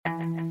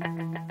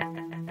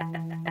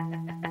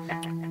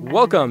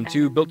Welcome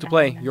to Built to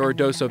Play, your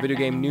dose of video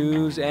game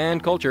news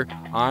and culture.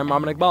 I'm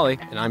Raman Iqbali.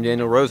 And I'm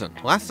Daniel Rosen.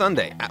 Last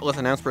Sunday, Atlus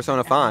announced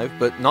Persona 5,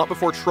 but not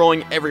before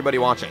trolling everybody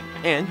watching.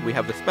 And we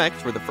have the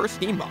specs for the first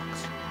Steam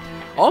box.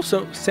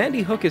 Also,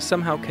 Sandy Hook is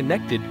somehow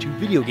connected to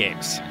video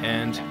games,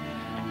 and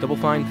Double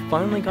Fine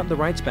finally got the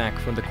rights back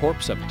from the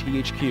corpse of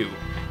THQ.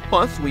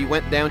 Plus, we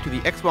went down to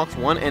the Xbox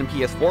One and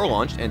PS4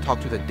 launch and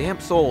talked to the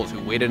damp souls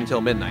who waited until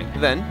midnight.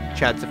 Then,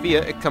 Chad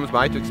Sophia comes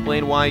by to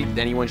explain why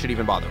anyone should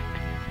even bother.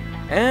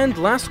 And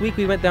last week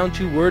we went down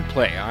to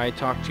Wordplay. I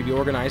talked to the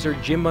organizer,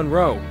 Jim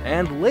Monroe,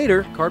 and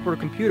later, Cardboard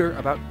Computer,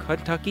 about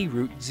Kentucky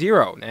Route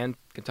Zero and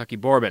Kentucky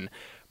Bourbon.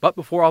 But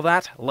before all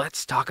that,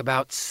 let's talk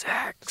about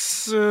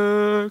sex.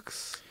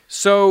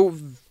 So,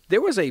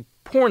 there was a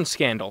porn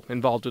scandal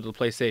involved with the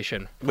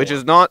PlayStation 4. Which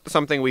is not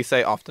something we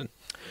say often.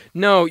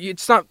 No,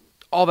 it's not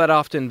all that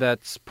often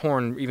that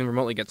porn even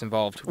remotely gets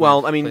involved with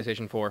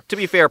PlayStation 4. To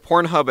be fair,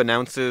 Pornhub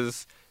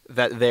announces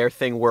that their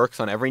thing works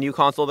on every new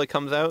console that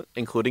comes out,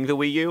 including the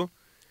Wii U.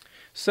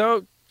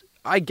 So,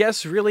 I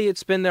guess really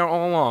it's been there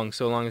all along,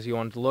 so long as you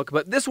wanted to look.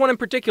 But this one in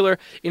particular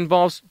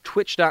involves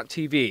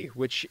Twitch.tv,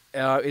 which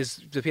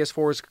is the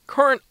PS4's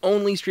current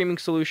only streaming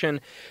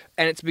solution,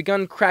 and it's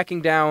begun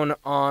cracking down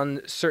on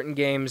certain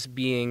games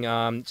being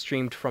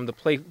streamed from the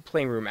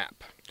Playroom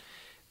app.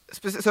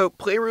 So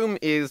Playroom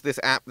is this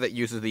app that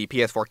uses the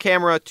PS4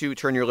 camera to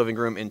turn your living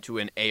room into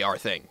an AR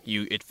thing.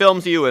 It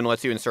films you and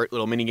lets you insert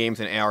little minigames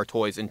and AR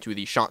toys into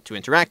the shot to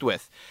interact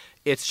with.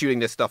 It's shooting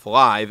this stuff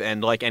live,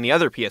 and like any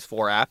other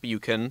PS4 app, you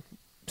can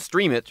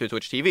stream it to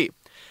Twitch TV.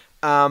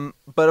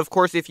 But of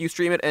course, if you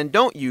stream it and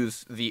don't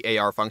use the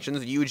AR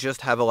functions, you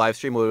just have a live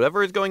stream of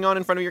whatever is going on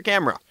in front of your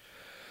camera.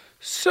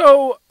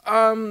 So,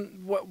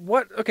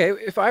 okay,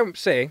 if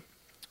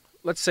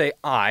let's say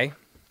I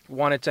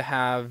wanted to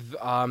have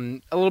a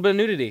little bit of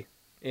nudity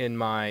in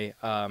my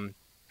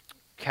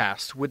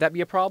cast, would that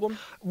be a problem?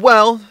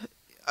 Well,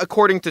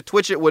 according to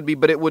Twitch it would be,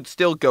 but it would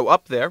still go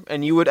up there,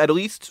 and you would, at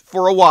least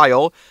for a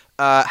while,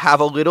 have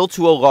a little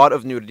to a lot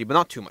of nudity, but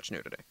not too much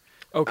nudity.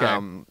 Okay.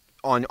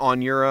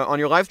 On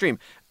your live stream.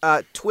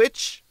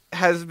 Twitch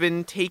has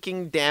been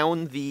taking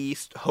down the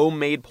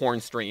homemade porn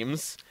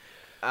streams,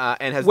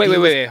 and has...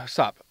 Wait,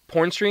 stop.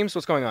 Porn streams?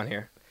 What's going on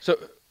here? So,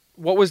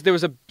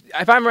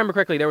 if I remember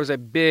correctly, there was a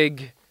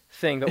big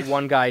thing that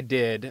one guy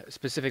did,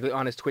 specifically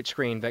on his Twitch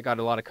screen, that got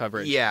a lot of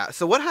coverage. Yeah,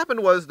 so what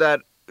happened was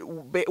that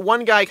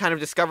one guy kind of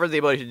discovered the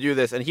ability to do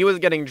this, and he was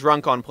getting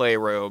drunk on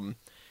Playroom,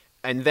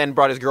 and then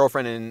brought his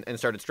girlfriend in and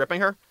started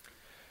stripping her.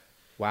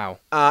 Wow.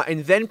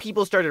 And then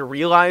people started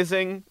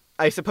realizing,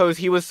 I suppose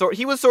he was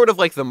sort of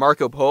like the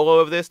Marco Polo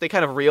of this. They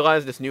kind of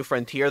realized this new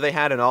frontier they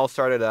had and all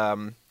started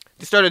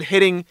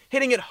hitting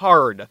it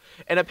hard.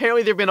 And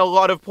apparently there've been a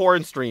lot of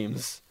porn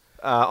streams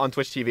on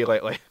Twitch TV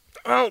lately.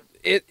 Well,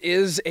 it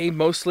is a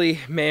mostly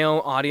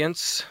male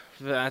audience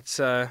that's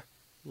is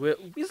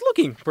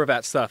looking for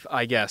that stuff,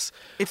 I guess.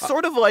 It's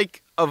sort of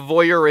like a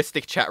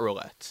voyeuristic chat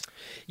roulette.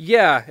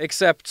 Yeah,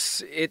 except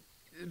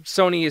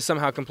Sony is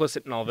somehow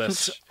complicit in all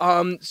this.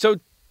 So,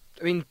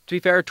 I mean, to be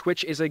fair,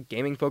 Twitch is a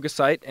gaming-focused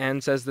site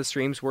and says the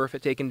streams were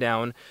taken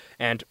down,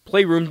 and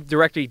Playroom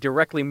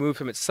directly moved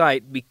from its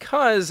site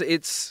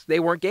because they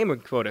weren't gaming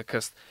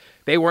focused.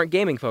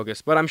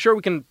 But I'm sure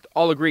we can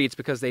all agree it's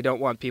because they don't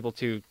want people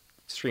to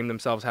stream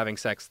themselves having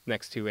sex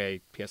next to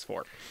a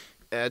PS4.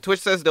 Twitch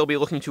says they'll be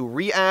looking to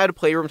re-add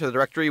Playroom to the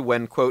directory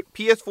when, quote,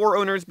 PS4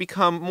 owners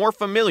become more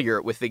familiar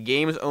with the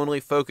game's only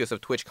focus of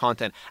Twitch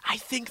content. I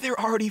think they're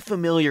already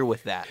familiar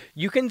with that.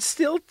 You can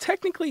still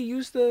technically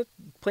use the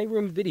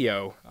Playroom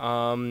video,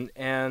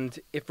 and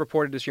if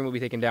reported, the stream will be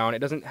taken down. It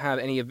doesn't have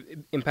any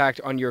impact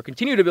on your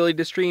continued ability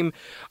to stream,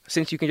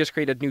 since you can just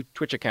create a new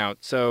Twitch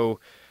account. So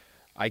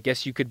I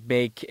guess you could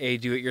make a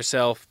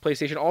do-it-yourself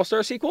PlayStation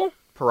All-Star sequel?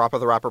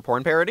 Parappa the Rapper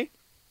porn parody?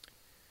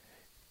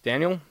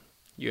 Daniel?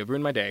 You have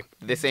ruined my day.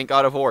 This ain't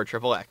God of War,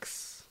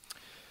 XXX.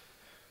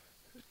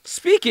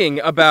 Speaking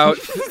about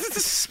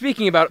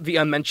the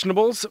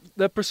unmentionables,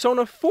 the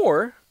Persona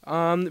 4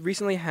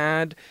 recently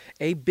had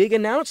a big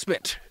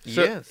announcement.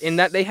 Yes. In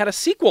that they had a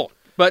sequel,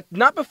 but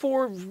not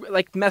before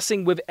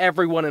messing with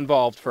everyone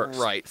involved first.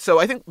 Right. So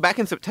I think back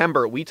in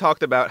September, we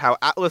talked about how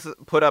Atlus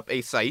put up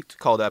a site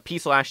called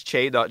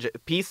p/ch.jp,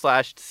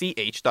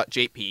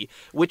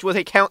 which was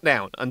a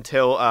countdown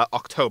until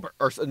October,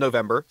 or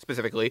November,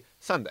 specifically,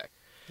 Sunday.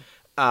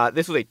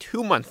 This was a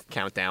 2-month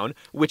countdown,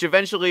 which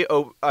eventually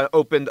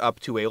opened up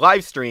to a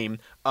live stream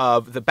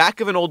of the back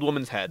of an old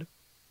woman's head,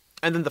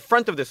 and then the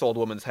front of this old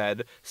woman's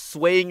head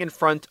swaying in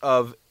front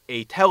of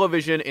a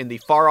television in the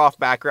far-off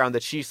background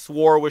that she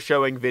swore was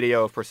showing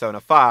video of Persona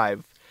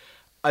 5,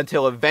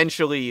 until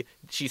eventually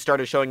she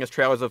started showing us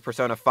trailers of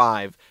Persona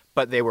 5,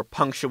 but they were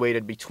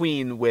punctuated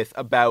between with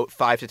about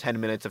 5 to 10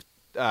 minutes of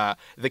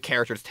the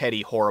character's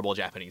Teddy horrible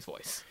Japanese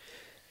voice.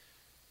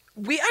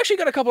 We actually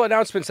got a couple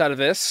announcements out of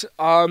this,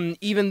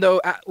 even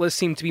though Atlus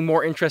seemed to be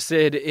more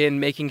interested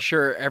in making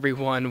sure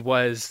everyone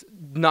was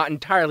not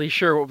entirely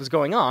sure what was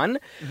going on.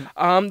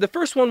 Mm-hmm. The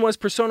first one was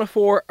Persona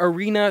 4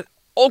 Arena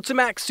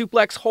Ultimax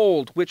Suplex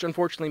Hold, which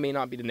unfortunately may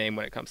not be the name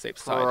when it comes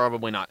stateside.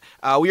 Probably not.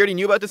 We already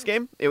knew about this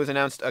game. It was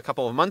announced a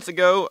couple of months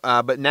ago,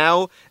 but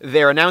now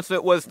their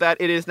announcement was that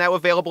it is now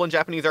available in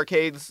Japanese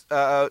arcades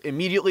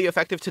immediately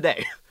effective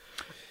today.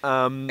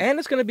 And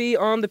it's going to be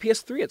on the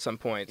PS3 at some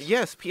point.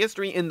 Yes,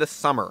 PS3 in the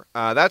summer.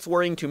 That's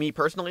worrying to me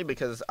personally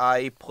because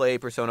I play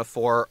Persona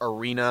 4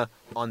 Arena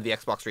on the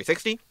Xbox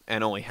 360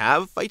 and only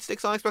have fight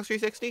sticks on Xbox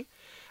 360.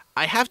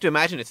 I have to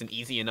imagine it's an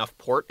easy enough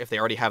port if they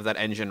already have that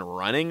engine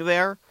running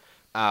there.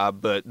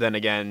 But then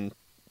again,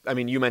 I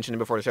mean, you mentioned it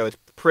before the show, it's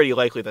pretty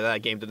likely that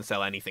that game didn't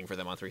sell anything for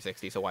them on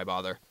 360, so why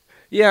bother?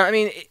 Yeah, I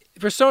mean,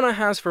 Persona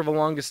has for the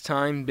longest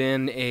time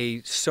been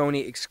a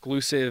Sony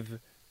exclusive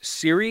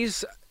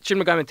series. Shin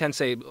Megami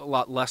Tensei a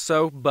lot less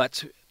so,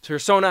 but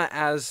Persona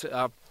as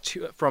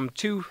from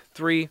 2,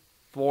 3,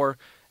 4,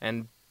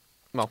 and...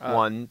 Well,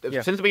 1.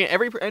 Yeah. Since the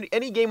beginning,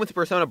 any game with the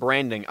Persona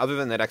branding, other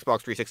than that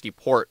Xbox 360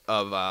 port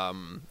of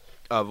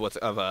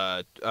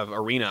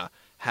Arena,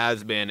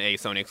 has been a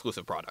Sony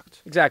exclusive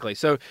product. Exactly.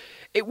 So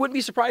it wouldn't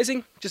be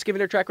surprising, just given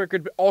their track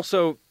record, but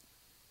also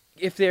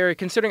if they're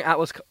considering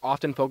Atlus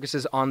often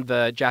focuses on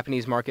the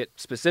Japanese market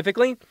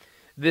specifically,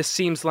 this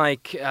seems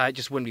like it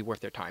just wouldn't be worth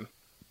their time.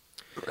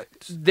 Right.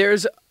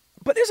 There's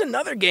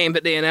another game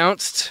that they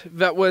announced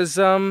that was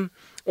that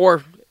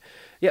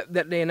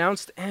they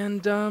announced,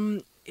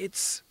 and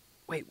it's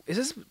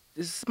is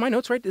this my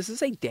notes right? Does this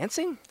say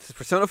dancing? This is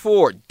Persona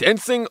 4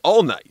 Dancing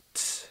All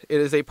Night. It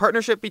is a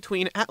partnership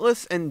between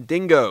Atlus and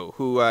Dingo,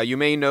 who you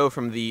may know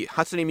from the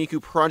Hatsune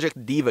Miku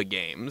Project Diva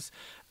games.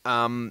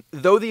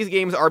 Though these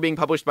games are being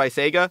published by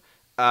Sega,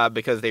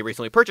 because they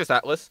recently purchased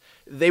Atlus,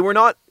 they were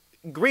not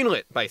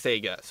greenlit by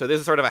Sega, so this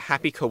is sort of a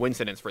happy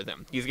coincidence for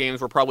them. These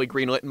games were probably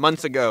greenlit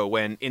months ago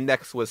when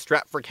Index was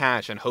strapped for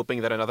cash and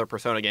hoping that another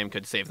Persona game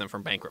could save them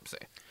from bankruptcy.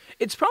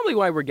 It's probably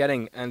why we're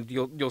getting, and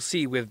you'll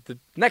see with the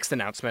next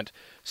announcement,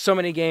 so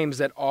many games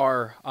that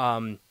are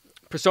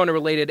Persona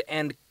related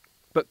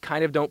but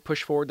kind of don't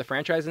push forward the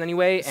franchise in any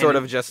way. Sort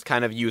of just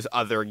kind of use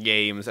other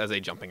games as a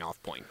jumping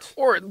off point.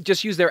 Or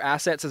just use their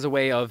assets as a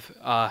way of,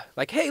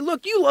 like, hey,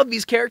 look, you love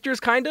these characters,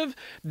 kind of.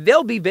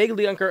 They'll be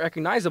vaguely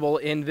unrecognizable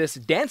in this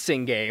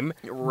dancing game.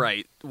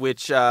 Right,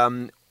 which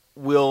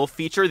will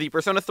feature the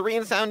Persona 3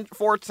 and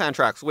 4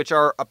 soundtracks, which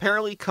are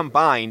apparently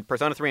combined.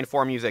 Persona 3 and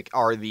 4 music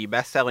are the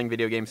best-selling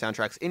video game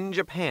soundtracks in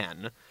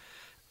Japan.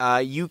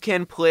 You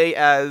can play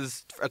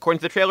as, according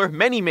to the trailer,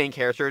 many main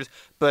characters,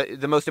 but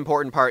the most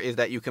important part is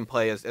that you can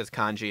play as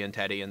Kanji and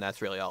Teddy, and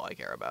that's really all I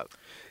care about.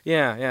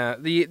 Yeah.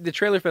 The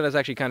trailer for that is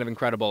actually kind of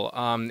incredible.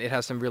 It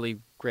has some really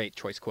great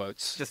choice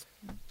quotes. Just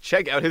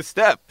check out his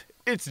step.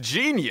 It's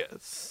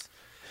genius.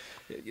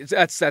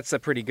 That's a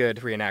pretty good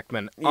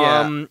reenactment.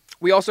 Yeah.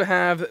 We also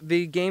have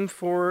the game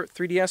for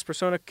 3DS,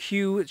 Persona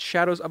Q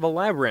Shadows of a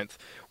Labyrinth,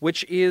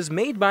 which is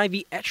made by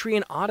the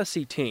Etrian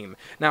Odyssey team.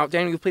 Now,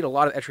 Daniel, you've played a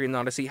lot of Etrian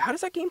Odyssey. How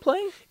does that game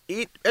play?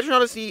 Etrian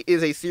Odyssey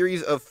is a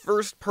series of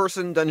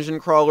first-person dungeon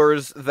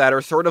crawlers that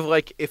are sort of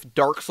like if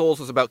Dark Souls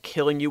was about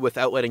killing you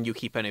without letting you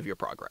keep any of your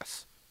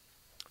progress.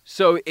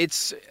 So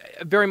it's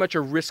very much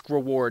a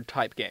risk-reward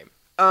type game.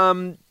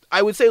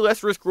 I would say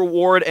less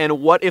risk-reward,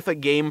 and what if a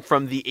game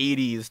from the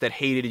 80s that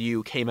hated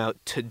you came out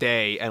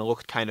today and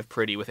looked kind of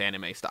pretty with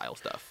anime-style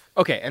stuff?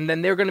 Okay, and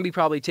then they're going to be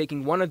probably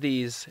taking one of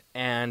these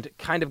and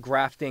kind of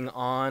grafting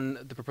on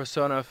the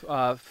Persona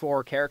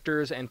 4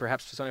 characters and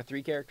perhaps Persona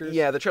 3 characters?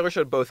 Yeah, the trailer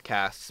showed both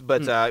casts,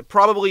 but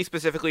probably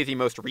specifically the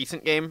most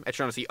recent game,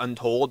 Etrian Odyssey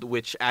Untold,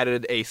 which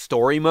added a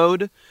story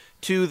mode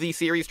to the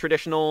series'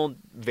 traditional,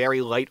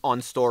 very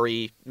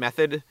light-on-story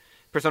method.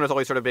 Persona's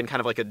always sort of been kind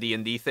of like a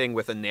D&D thing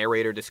with a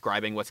narrator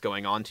describing what's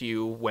going on to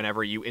you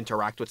whenever you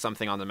interact with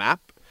something on the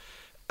map.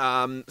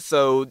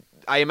 So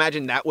I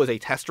imagine that was a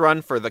test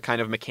run for the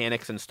kind of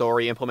mechanics and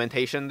story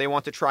implementation they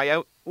want to try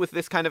out with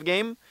this kind of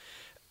game.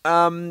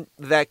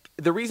 That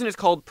the reason it's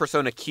called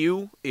Persona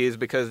Q is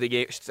because the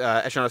game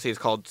Etrian Odyssey is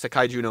called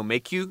Sekaiju no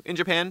Meikyu in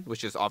Japan,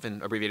 which is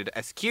often abbreviated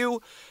to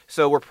SQ.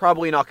 So we're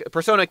probably not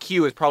Persona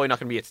Q is probably not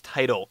going to be its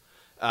title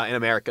in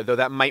America, though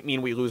that might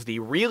mean we lose the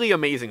really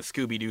amazing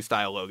Scooby-Doo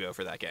style logo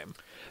for that game.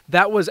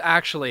 That was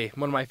actually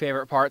one of my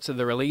favorite parts of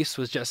the release,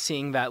 was just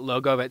seeing that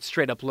logo that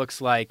straight up looks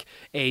like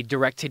a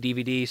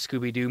direct-to-DVD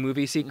Scooby-Doo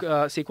movie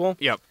sequel.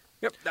 Yep.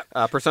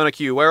 Persona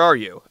Q, where are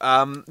you?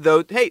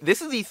 Though, hey,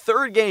 this is the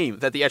third game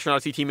that the Etrian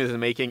Odyssey team is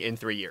making in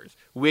 3 years,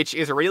 which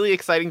is really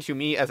exciting to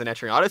me as an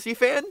Etrian Odyssey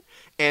fan,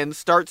 and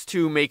starts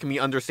to make me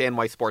understand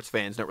why sports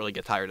fans don't really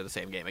get tired of the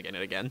same game again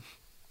and again.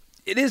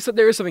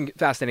 There is something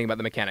fascinating about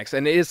the mechanics,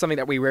 and it is something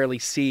that we rarely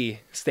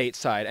see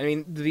stateside. I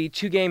mean, the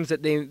two games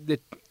that the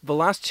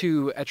last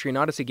two Etrian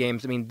Odyssey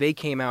games, I mean, they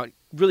came out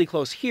really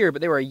close here,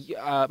 but they were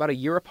about a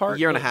year apart. A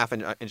year and a half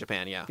in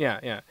Japan, yeah.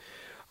 Yeah.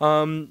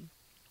 And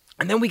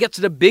then we get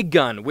to the big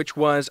gun, which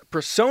was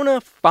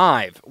Persona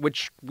 5,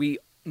 which we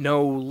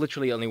know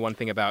literally only one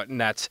thing about, and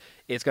that's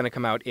it's going to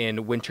come out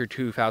in winter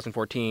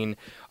 2014.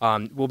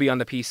 Will be on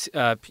the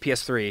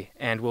PS3,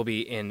 and will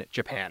be in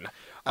Japan.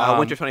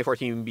 Winter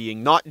 2014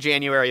 being not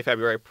January,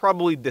 February,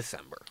 probably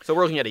December. So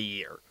we're looking at a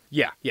year.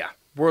 Yeah.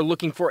 We're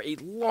looking for a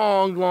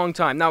long, long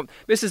time. Now,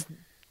 this is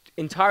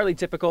entirely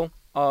typical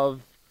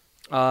of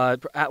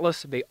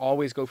Atlas. They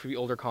always go for the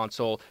older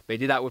console. They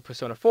did that with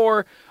Persona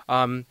 4,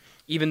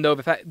 even though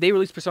they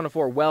released Persona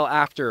 4 well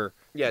after.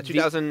 Yeah,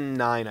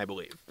 2009, I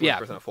believe. Was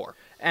Persona 4.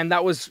 And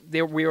that was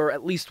we were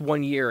at least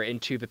 1 year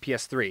into the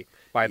PS3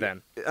 by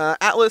then.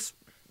 Atlas,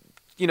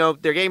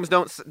 their games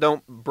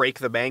don't break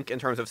the bank in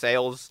terms of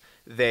sales.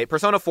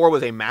 Persona 4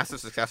 was a massive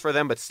success for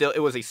them, but still it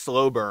was a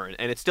slow burn,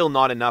 and it's still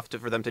not enough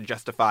for them to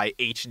justify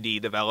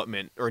HD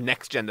development or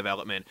next-gen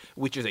development,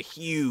 which is a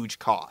huge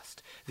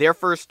cost. Their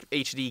first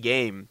HD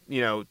game,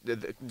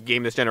 the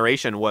game this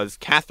generation, was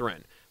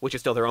Catherine, which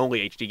is still their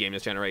only HD game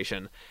this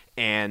generation.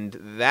 And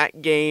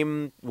that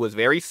game was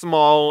very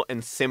small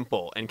and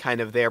simple and kind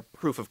of their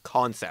proof of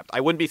concept. I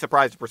wouldn't be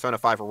surprised if Persona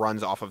 5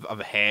 runs off of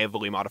a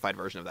heavily modified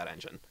version of that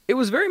engine. It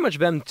was very much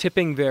them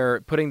putting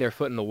their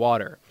foot in the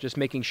water, just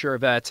making sure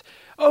that,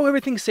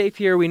 everything's safe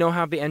here, we know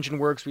how the engine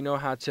works, we know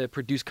how to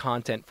produce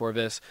content for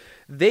this.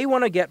 They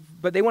want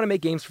to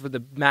make games for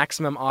the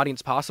maximum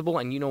audience possible,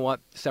 and you know what?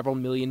 Several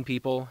million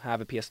people have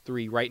a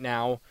PS3 right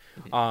now.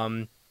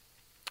 Mm-hmm.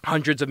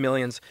 Hundreds of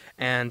millions,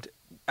 and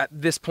at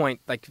this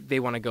point, they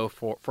want to go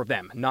for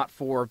them, not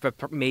for the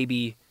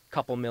maybe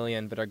couple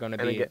million that are going to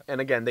be.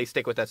 And again, they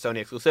stick with that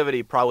Sony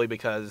exclusivity probably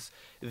because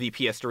the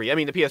PS3. I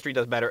mean, the PS3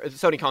 does better.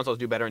 Sony consoles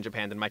do better in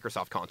Japan than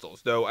Microsoft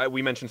consoles. Though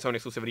we mentioned Sony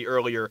exclusivity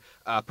earlier.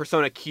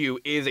 Persona Q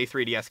is a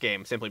 3DS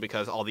game simply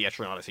because all the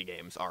Etrian Odyssey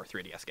games are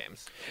 3DS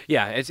games.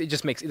 Yeah, it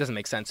doesn't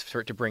make sense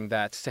for it to bring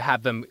that, to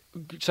have them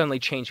suddenly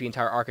change the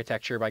entire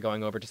architecture by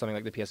going over to something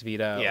like the PS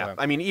Vita. Yeah,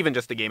 I mean, even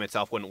just the game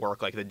itself wouldn't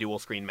work. Like the dual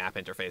screen map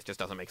interface just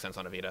doesn't make sense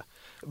on a Vita.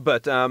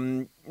 But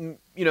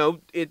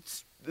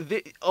it's.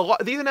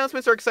 These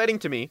announcements are exciting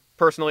to me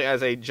personally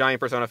as a giant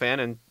Persona fan,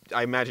 and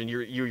I imagine you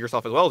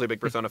yourself as well as a big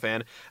Persona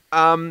fan.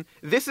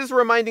 This is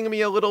reminding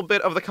me a little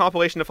bit of the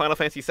compilation of Final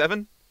Fantasy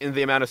VII in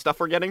the amount of stuff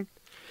we're getting.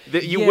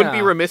 You wouldn't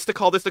be remiss to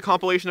call this the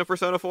compilation of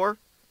Persona 4?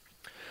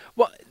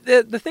 Well,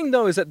 the thing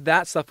though is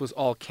that stuff was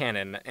all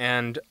canon,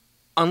 and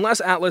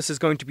unless Atlas is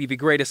going to be the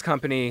greatest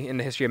company in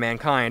the history of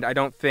mankind, I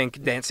don't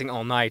think Dancing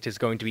All Night is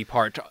going to be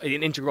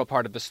an integral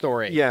part of the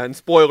story. Yeah, and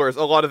spoilers,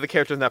 a lot of the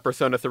characters in that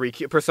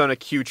Persona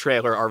Q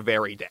trailer are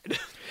very dead.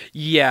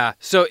 Yeah,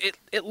 so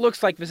it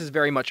looks like this is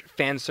very much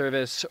fan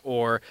service,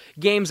 or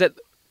games that,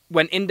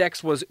 when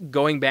Index was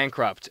going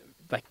bankrupt,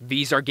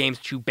 these are games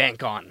to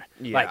bank on.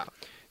 Yeah.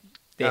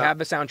 They have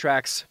the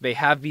soundtracks, they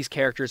have these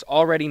characters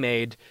already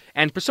made,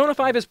 and Persona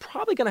 5 is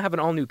probably going to have an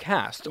all-new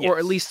cast, or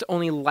at least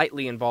only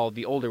lightly involve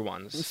the older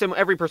ones. So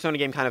every Persona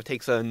game kind of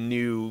takes a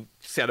new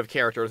set of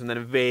characters and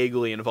then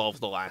vaguely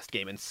involves the last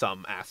game in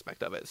some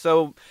aspect of it.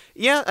 So,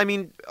 yeah, I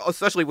mean,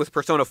 especially with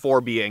Persona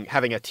 4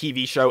 having a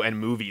TV show and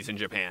movies in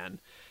Japan,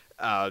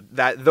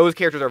 those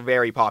characters are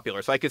very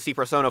popular. So I could see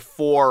Persona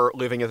 4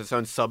 living as its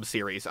own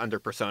sub-series under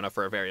Persona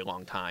for a very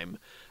long time.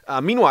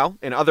 Meanwhile,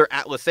 in other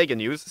Atlas Sega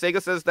news,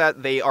 Sega says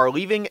that they are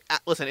leaving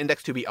Atlas and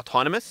Index to be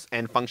autonomous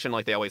and function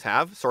like they always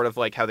have, sort of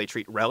like how they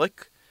treat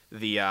Relic,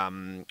 the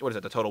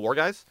Total War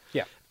guys?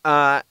 Yeah.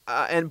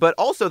 But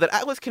also that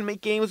Atlas can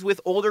make games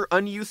with older,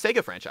 unused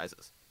Sega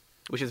franchises,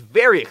 which is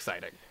very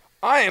exciting.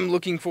 I am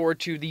looking forward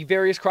to the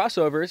various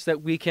crossovers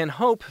that we can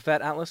hope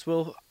that Atlas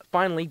will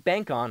finally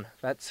bank on.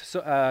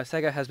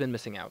 Sega has been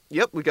missing out.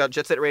 Yep, we got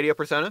Jet Set Radio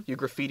Persona. You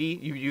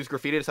use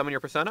graffiti to summon your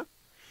persona.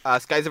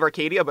 Skies of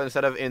Arcadia, but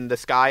instead of in the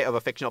sky of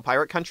a fictional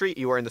pirate country,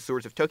 you are in the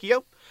sewers of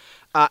Tokyo.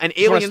 And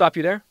I want to stop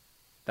you there.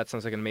 That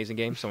sounds like an amazing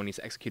game. Someone needs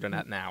to execute on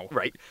that now.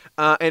 Right.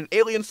 And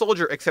Alien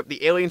Soldier, except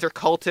the aliens are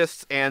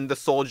cultists and the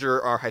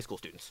soldier are high school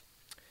students.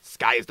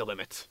 Sky is the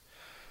limit.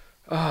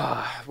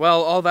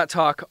 Well, all that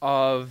talk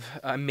of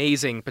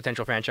amazing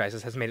potential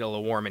franchises has made it a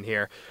little warm in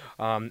here.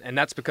 And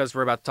that's because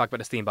we're about to talk about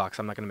a Steam box.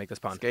 I'm not going to make this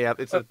pun. Yeah,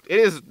 it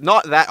is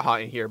not that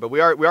hot in here, but we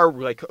are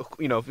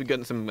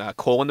getting some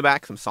coal in the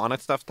back, some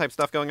sauna type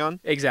stuff going on.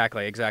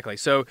 Exactly.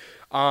 So,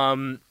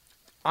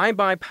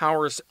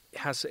 iBuyPowers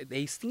has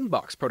a Steam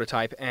box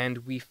prototype, and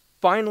we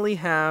finally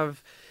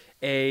have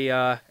a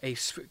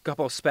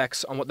couple of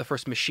specs on what the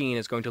first machine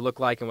is going to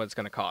look like and what it's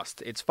going to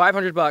cost. It's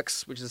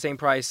 $500, which is the same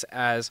price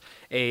as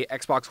a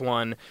Xbox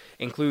One.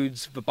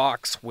 Includes the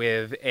box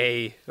with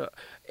a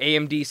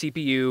AMD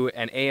CPU,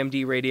 an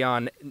AMD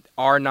Radeon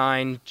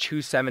R9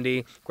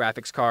 270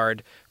 graphics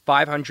card,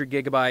 500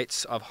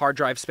 gigabytes of hard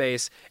drive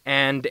space,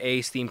 and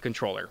a Steam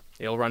controller.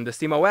 It'll run the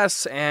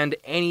SteamOS and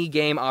any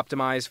game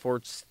optimized for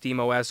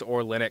SteamOS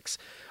or Linux.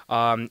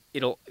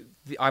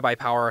 The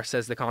iBuyPower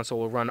says the console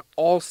will run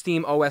all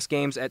SteamOS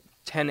games at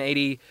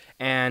 1080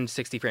 and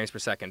 60 frames per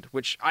second,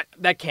 which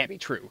that can't be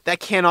true.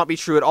 That cannot be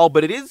true at all,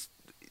 but it is.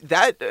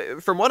 That,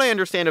 from what I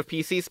understand of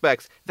PC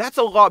specs, that's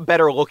a lot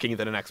better looking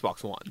than an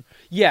Xbox One.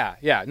 Yeah.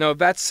 No,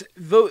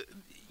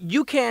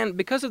 you can,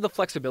 because of the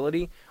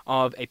flexibility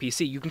of a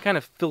PC, you can kind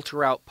of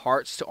filter out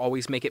parts to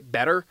always make it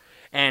better.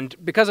 And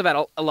because of that,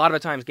 a lot of the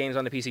times games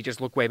on the PC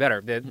just look way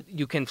better.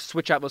 You can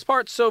switch out those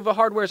parts, so the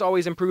hardware is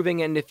always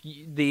improving. And if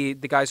the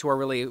guys who are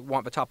really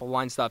want the top of the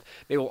line stuff,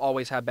 they will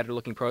always have better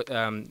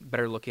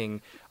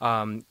looking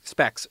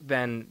specs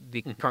than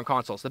the current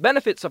consoles. The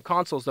benefits of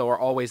consoles, though, are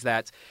always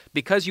that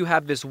because you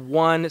have this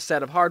one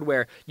set of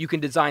hardware, you can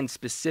design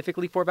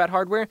specifically for that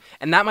hardware,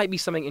 and that might be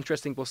something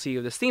interesting we'll see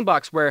with the Steam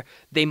Box, where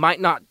they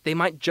might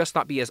just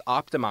not be as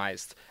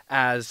optimized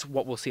as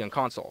what we'll see on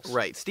consoles.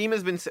 Right.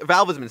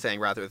 Valve has been saying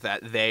rather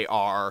that they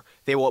are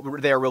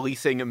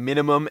releasing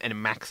minimum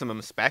and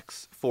maximum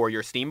specs for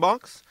your Steam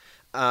Box.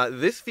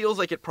 This feels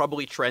like it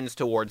probably trends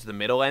towards the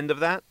middle end of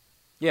that.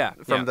 Yeah.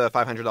 From the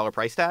 $500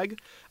 price tag.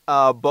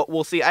 But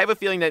we'll see. I have a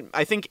feeling that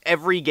I think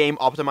every game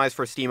optimized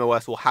for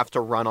SteamOS will have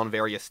to run on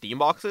various Steam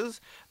boxes,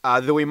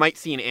 though we might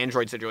see an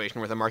Android situation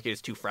where the market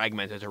is too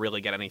fragmented to really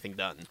get anything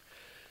done.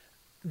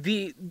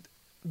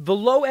 The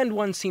low-end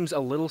one seems a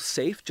little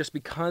safe just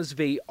because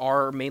they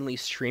are mainly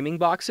streaming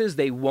boxes.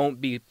 They won't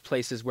be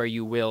places where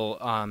you will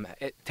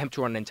attempt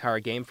to run an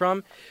entire game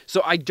from.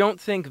 So I don't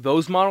think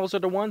those models are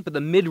the one, but the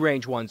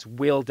mid-range ones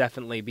will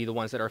definitely be the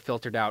ones that are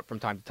filtered out from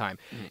time to time.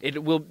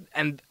 It will,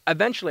 and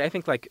eventually I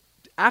think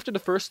after the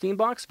first Steam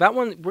Box, that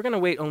one, we're going to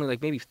wait only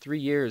maybe 3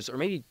 years or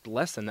maybe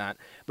less than that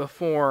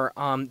before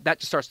that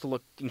just starts to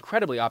look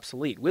incredibly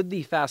obsolete. With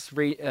the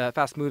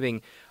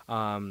fast-moving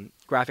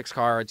graphics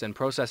cards and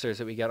processors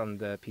that we get on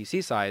the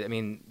PC side, I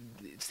mean,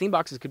 Steam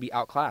Boxes could be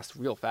outclassed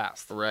real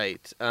fast.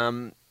 Right.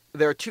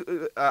 There are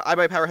two.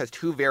 iBuyPower has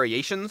two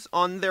variations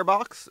on their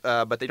box,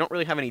 but they don't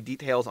really have any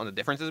details on the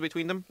differences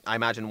between them. I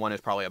imagine one is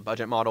probably a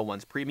budget model,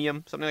 one's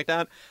premium, something like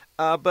that.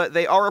 But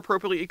they are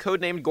appropriately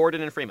codenamed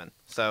Gordon and Freeman.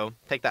 So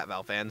take that,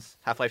 Valve fans.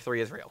 Half-Life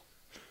 3 is real.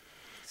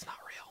 It's not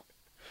real.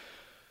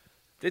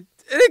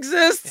 It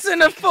exists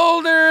in a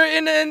folder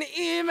in an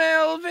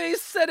email. They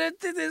said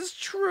it. It is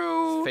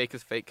true. As fake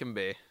as fake can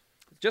be.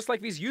 Just like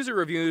these user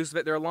reviews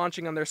that they're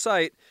launching on their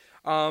site.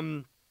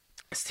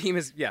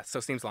 Steam's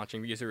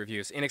launching user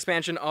reviews. In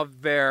expansion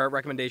of their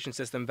recommendation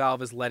system,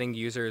 Valve is letting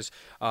users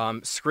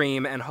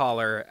scream and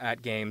holler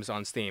at games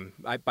on Steam.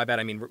 By that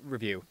I mean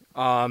review.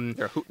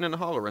 They're hooting and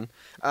hollering.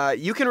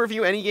 You can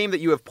review any game that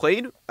you have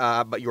played,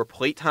 but your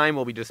playtime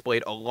will be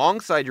displayed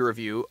alongside your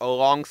review,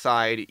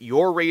 alongside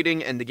your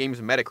rating and the game's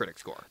Metacritic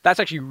score.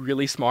 That's actually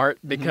really smart,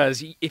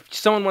 because if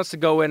someone wants to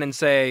go in and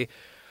say,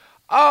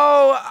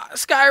 oh,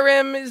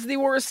 Skyrim is the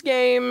worst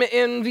game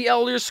in the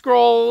Elder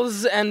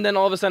Scrolls, and then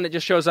all of a sudden it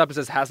just shows up and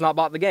says, has not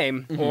bought the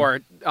game,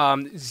 or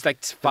it's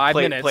like 5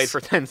 minutes. Played for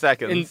 10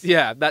 seconds.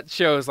 And, that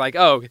shows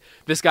oh,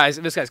 this guy's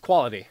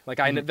quality.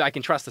 I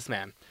can trust this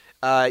man.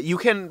 You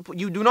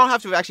do not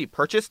have to have actually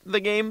purchased the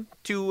game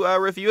to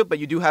review it, but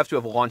you do have to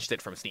have launched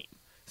it from Steam.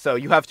 So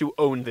you have to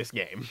own this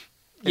game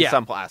in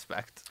some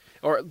aspect.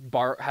 Or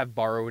have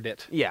borrowed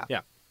it. Yeah.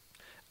 Yeah.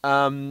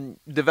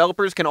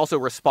 Developers can also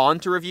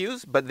respond to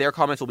reviews, but their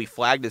comments will be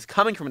flagged as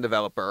coming from a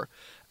developer,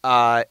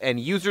 and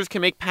users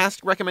can make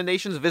past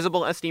recommendations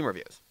visible as Steam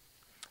reviews.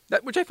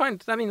 Which I find,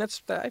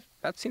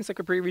 that seems like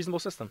a pretty reasonable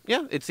system.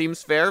 Yeah, it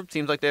seems fair. It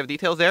seems like they have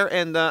details there,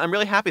 and I'm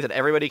really happy that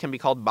everybody can be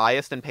called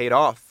biased and paid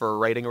off for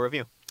writing a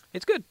review.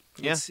 It's good.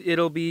 Yeah.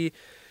 It'll be...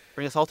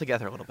 Bring us all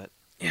together a little bit.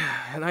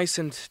 Yeah, nice,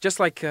 and just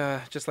like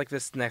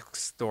this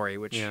next story,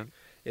 which... Yeah.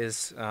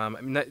 Is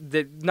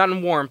not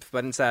in warmth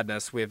but in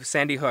sadness. We have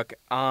Sandy Hook.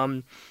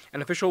 An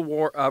official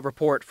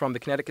report from the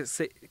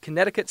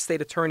Connecticut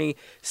State Attorney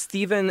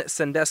Stephen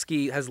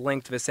Sandusky has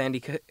linked the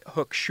Sandy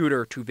Hook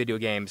shooter to video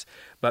games,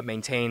 but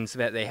maintains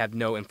that they have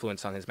no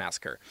influence on his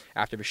massacre.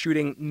 After the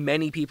shooting,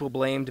 many people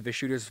blamed the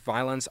shooter's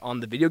violence on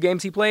the video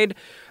games he played.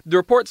 The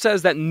report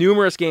says that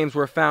numerous games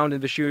were found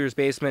in the shooter's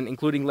basement,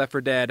 including Left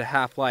 4 Dead,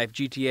 Half-Life,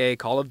 GTA,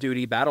 Call of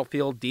Duty,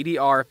 Battlefield,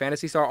 DDR,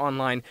 Phantasy Star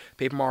Online,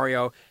 Paper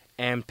Mario,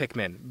 and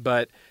Pikmin,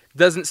 but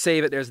doesn't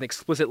say that there's an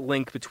explicit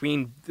link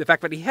between the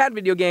fact that he had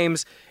video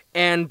games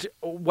and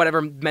whatever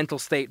mental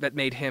state that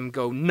made him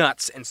go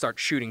nuts and start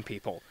shooting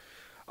people.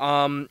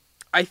 I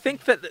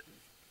think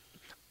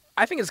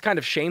it's kind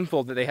of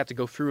shameful that they had to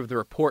go through the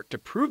report to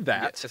prove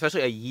that. Yes,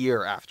 especially a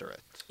year after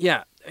it.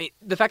 Yeah, I mean,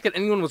 the fact that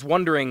anyone was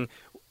wondering,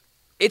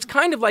 it's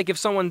kind of like if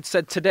someone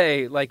said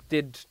today,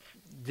 did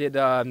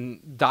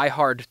Die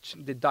Hard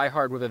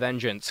with a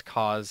Vengeance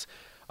cause...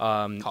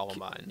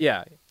 Columbine.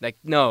 Yeah,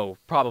 no,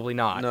 probably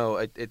not. No,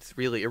 it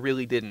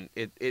really didn't.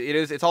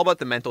 It's all about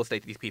the mental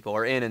state that these people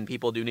are in, and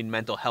people do need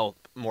mental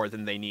help more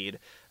than they need.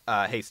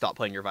 Hey, stop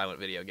playing your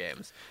violent video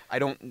games. I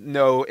don't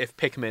know if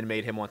Pikmin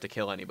made him want to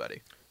kill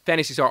anybody.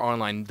 Phantasy Star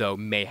Online, though,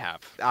 may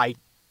have.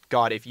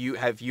 God, have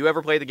you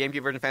ever played the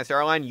GameCube version of Phantasy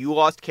Star Online? You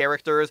lost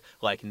characters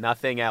like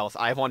nothing else.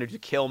 I've wanted to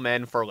kill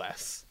men for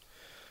less.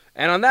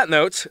 And on that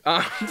note,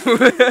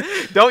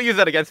 don't use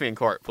that against me in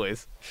court,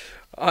 please.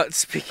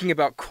 Speaking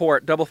about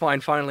court, Double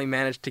Fine finally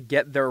managed to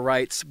get their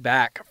rights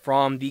back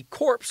from the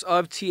corpse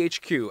of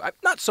THQ.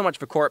 Not so much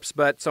the corpse,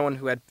 but someone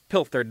who had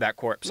pilfered that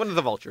corpse. One of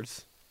the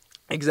vultures.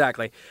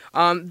 Exactly.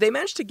 They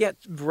managed to get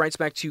rights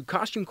back to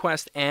Costume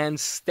Quest and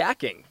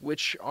Stacking,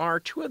 which are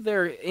two of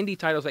their indie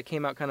titles that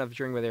came out kind of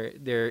during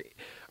their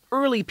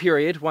early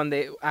period,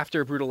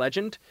 after Brutal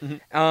Legend,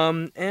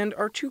 and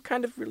are two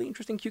kind of really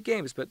interesting, cute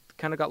games, but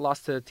kind of got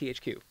lost to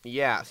THQ.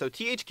 Yeah, so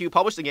THQ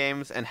published the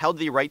games and held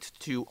the rights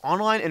to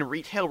online and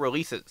retail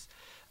releases.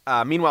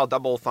 Meanwhile,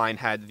 Double Fine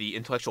had the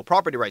intellectual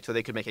property rights, so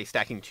they could make a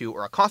Stacking 2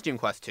 or a Costume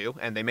Quest 2,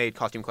 and they made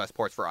Costume Quest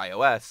ports for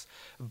iOS,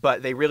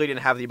 but they really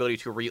didn't have the ability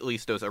to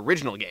release those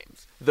original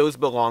games. Those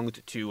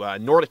belonged to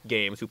Nordic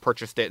Games, who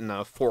purchased it in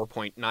a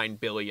 $4.9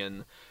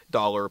 billion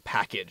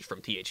package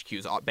from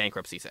THQ's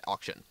bankruptcy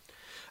auction.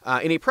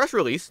 In a press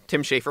release,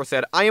 Tim Schafer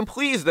said, "I am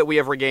pleased that we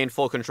have regained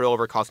full control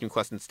over Costume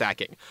Quest and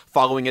Stacking,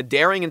 following a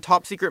daring and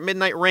top-secret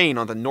midnight raid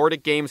on the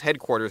Nordic Games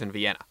headquarters in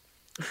Vienna."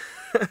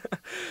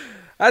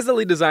 As the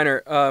lead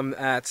designer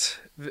at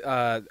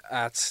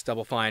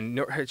Double Fine,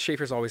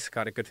 Schaefer's always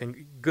got a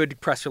good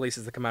press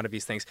releases that come out of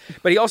these things.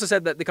 But he also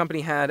said that the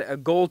company had a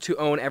goal to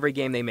own every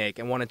game they make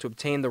and wanted to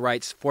obtain the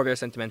rights for their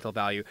sentimental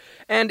value.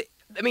 And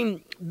I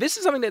mean, this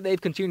is something that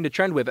they've continued to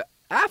trend with.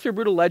 After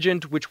Brutal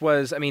Legend, which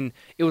was,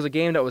 it was a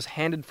game that was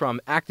handed from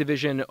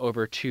Activision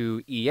over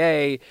to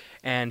EA,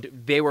 and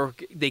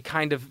they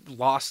kind of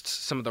lost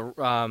some of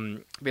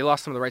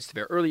the rights to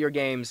their earlier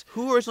games.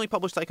 Who originally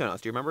published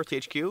Psychonauts? Do you remember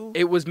THQ?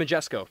 It was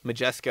Majesco.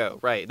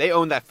 Majesco, right. They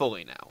own that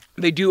fully now.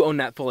 They do own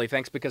that fully,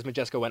 thanks because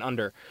Majesco went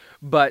under.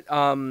 But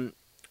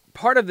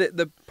part of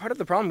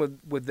the problem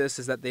with this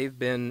is that they've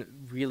been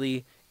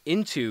really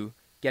into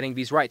getting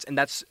these rights, and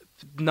that's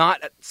not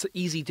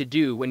easy to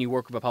do when you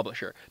work with a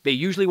publisher. They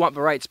usually want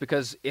the rights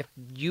because if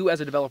you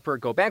as a developer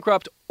go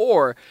bankrupt,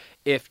 or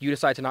if you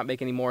decide to not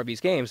make any more of these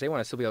games, they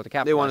want to still be able to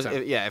capitalize on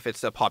it. Yeah, if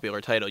it's a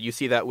popular title. You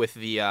see that with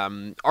the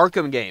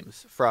Arkham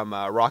games from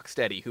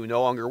Rocksteady, who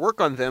no longer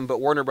work on them, but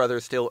Warner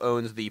Brothers still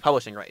owns the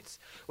publishing rights,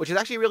 which is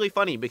actually really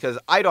funny because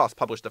Eidos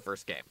published the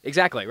first game.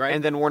 Exactly, right?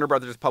 And then Warner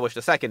Brothers published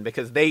the second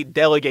because they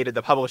delegated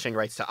the publishing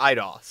rights to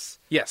Eidos.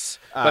 Yes,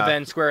 but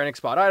then Square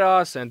Enix bought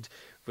Eidos, and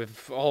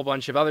with a whole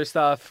bunch of other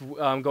stuff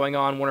going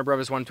on, Warner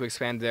Brothers wanted to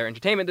expand their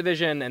entertainment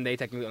division, and they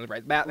technically owned the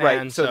right Batman.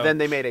 Right, so then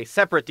they made a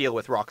separate deal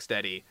with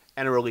Rocksteady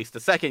and released the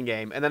second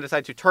game, and then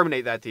decided to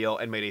terminate that deal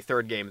and made a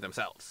third game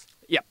themselves.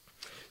 Yeah.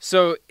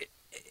 So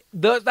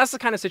that's the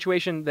kind of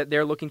situation that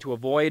they're looking to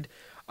avoid.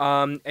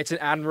 It's an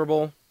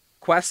admirable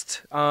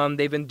quest.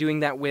 They've been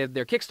doing that with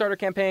their Kickstarter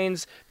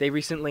campaigns. They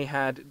recently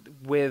had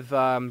with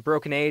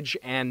Broken Age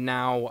and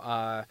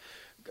now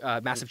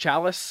Massive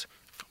Chalice.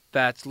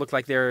 That look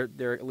like they're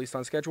at least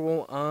on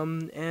schedule.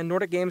 And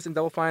Nordic Games and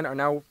Double Fine are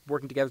now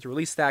working together to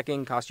release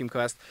Stacking, Costume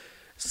Quest,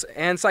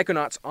 and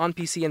Psychonauts on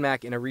PC and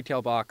Mac in a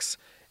retail box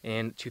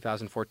in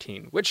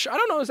 2014. Which I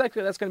don't know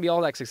exactly that's going to be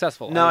all that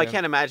successful. No, I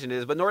can't imagine it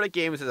is. But Nordic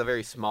Games is a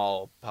very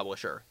small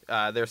publisher.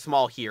 They're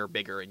small here,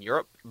 bigger in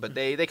Europe. But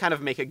they kind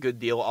of make a good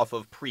deal off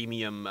of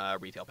premium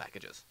retail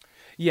packages.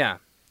 Yeah.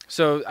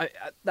 So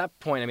at that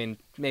point,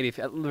 maybe at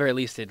the very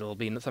least it'll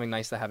be something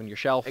nice to have on your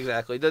shelf.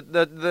 Exactly.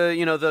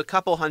 The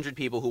couple hundred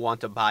people who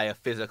want to buy a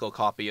physical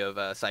copy of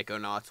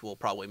Psychonauts will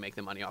probably make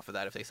the money off of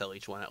that if they sell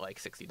each one at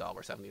like $60,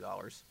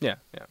 $70. Yeah.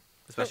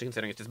 Especially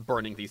considering it's just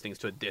burning these things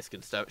to a disc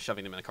and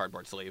shoving them in a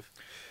cardboard sleeve.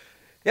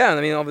 Yeah,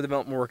 all the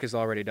development work is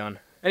already done.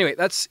 Anyway,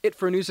 that's it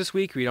for news this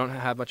week. We don't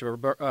have much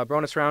of a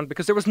bonus round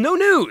because there was no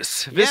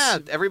news. Yeah,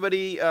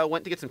 everybody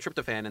went to get some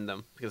tryptophan in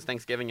them because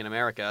Thanksgiving in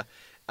America.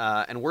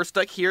 And we're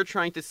stuck here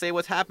trying to say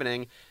what's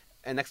happening.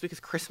 And next week is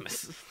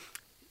Christmas.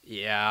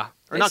 Yeah.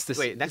 Or next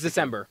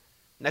December.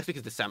 Next week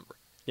is December.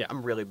 Yeah.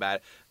 I'm really bad.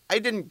 I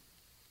didn't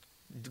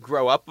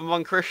grow up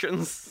among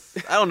Christians.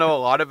 I don't know a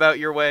lot about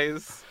your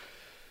ways.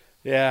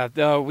 Yeah,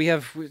 we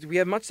have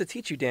much to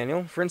teach you,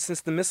 Daniel. For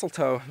instance, the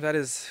mistletoe. There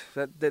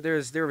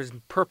is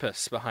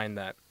purpose behind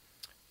that.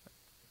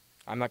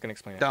 I'm not going to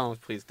explain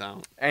it. Please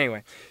don't.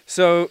 Anyway,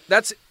 so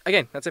that's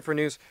it for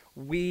news.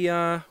 We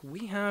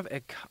have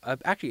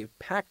actually a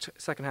packed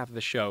second half of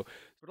the show.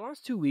 For the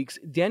last 2 weeks,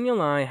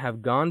 Daniel and I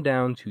have gone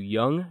down to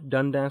Young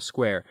Dundas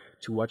Square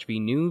to watch the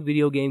new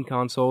video game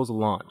consoles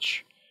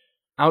launch.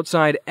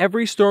 Outside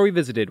every store we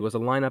visited was a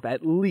lineup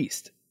at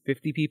least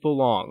 50 people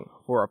long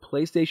for a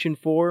PlayStation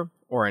 4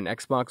 or an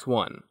Xbox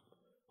One.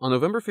 On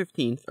November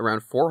 15th,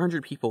 around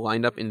 400 people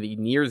lined up in the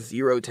near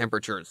zero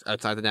temperatures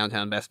outside the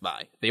downtown Best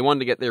Buy. They wanted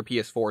to get their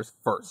PS4s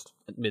first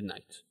at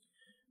midnight.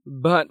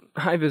 But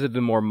I visited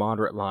a more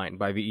moderate line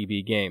by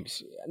VEB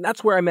Games, and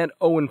that's where I met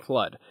Owen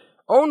Flood.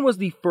 Owen was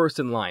the first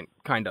in line,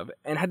 kind of,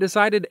 and had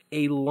decided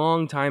a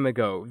long time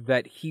ago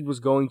that he was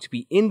going to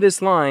be in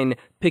this line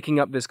picking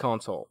up this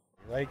console.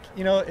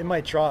 It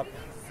might drop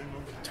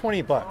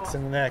 $20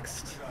 in the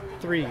next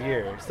 3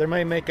 years. They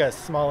might make a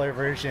smaller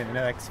version in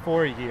the next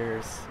 4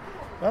 years.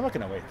 But I'm not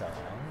going to wait that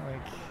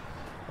long.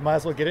 I might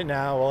as well get it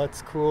now while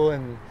it's cool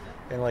and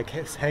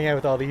hang out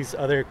with all these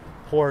other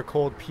poor,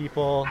 cold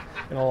people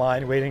in a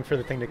line waiting for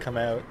the thing to come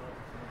out.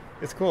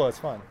 It's cool. It's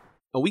fun.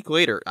 A week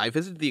later, I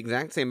visited the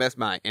exact same Best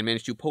Buy and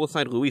managed to pull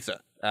aside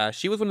Louisa.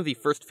 She was one of the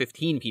first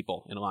 15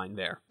 people in line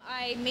there.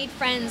 I made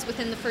friends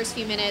within the first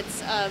few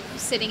minutes of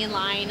sitting in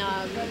line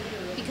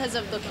because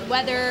of the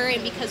weather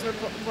and because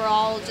we're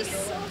all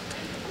just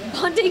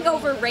bonding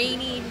over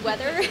rainy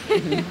weather.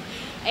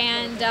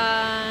 And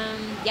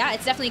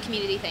it's definitely a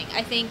community thing.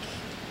 I think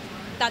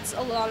that's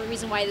a lot of the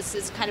reason why this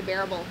is kind of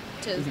bearable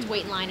to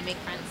wait in line and make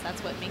friends.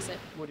 That's what makes it.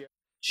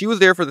 She was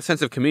there for the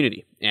sense of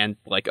community, and,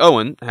 like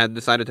Owen, had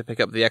decided to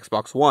pick up the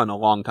Xbox One a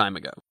long time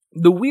ago.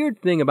 The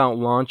weird thing about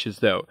launches,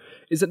 though,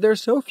 is that there are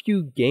so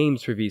few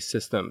games for these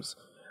systems.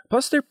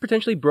 Plus, they're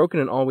potentially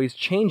broken and always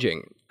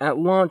changing. At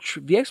launch,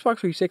 the Xbox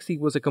 360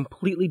 was a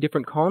completely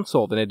different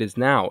console than it is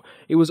now.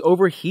 It was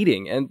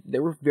overheating, and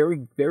there were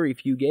very, very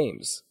few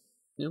games.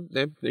 You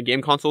know, they're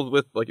game consoles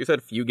with, like you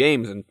said, few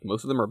games, and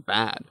most of them are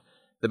bad.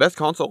 The best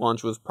console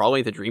launch was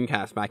probably the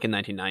Dreamcast back in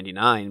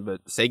 1999,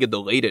 but Sega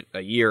delayed it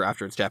a year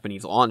after its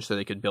Japanese launch so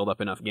they could build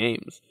up enough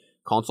games.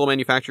 Console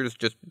manufacturers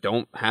just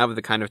don't have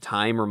the kind of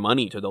time or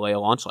money to delay a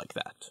launch like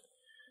that.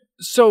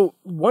 So,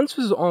 once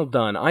this was all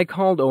done, I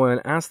called Owen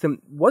and asked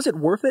him, was it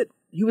worth it?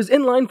 He was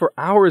in line for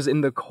hours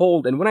in the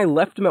cold, and when I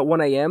left him at 1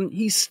 a.m.,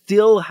 he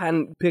still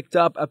hadn't picked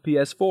up a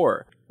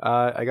PS4.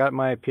 I got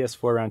my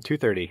PS4 around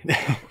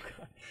 2:30.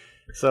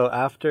 So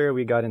after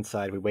we got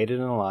inside, we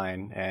waited in a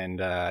line, and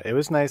it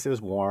was nice. It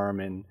was warm,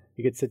 and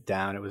you could sit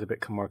down. It was a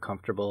bit more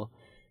comfortable.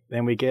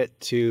 Then we get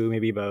to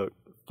maybe about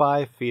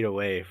 5 feet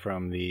away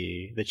from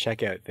the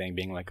checkout thing,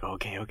 being like,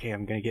 okay,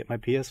 I'm going to get my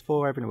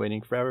PS4. I've been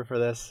waiting forever for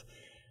this.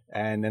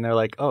 And then they're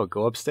like, oh,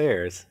 go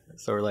upstairs.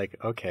 So we're like,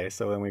 okay.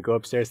 So when we go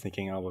upstairs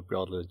thinking, oh, we'll be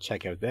able to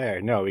check out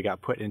there. No, we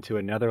got put into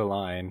another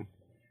line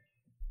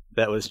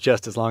that was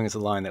just as long as the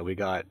line that we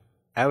got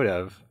out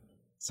of.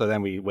 So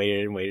then we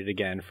waited and waited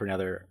again for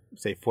another,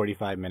 say,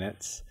 45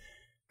 minutes.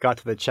 Got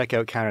to the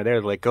checkout counter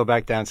there, like, go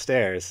back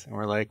downstairs. And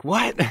we're like,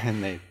 what?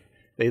 And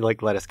they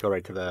like let us go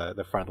right to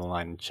the front of the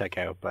line and check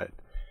out. But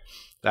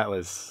that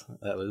was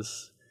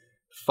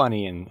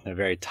funny and a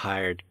very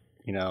tired,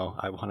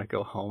 I want to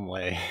go home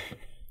way.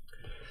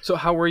 So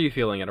how were you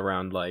feeling at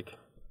around,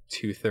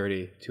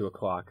 2:30, 2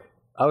 o'clock?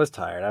 I was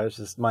tired. I was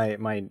just, my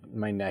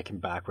neck and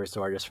back were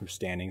sore just from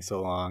standing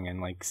so long.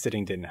 And,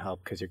 sitting didn't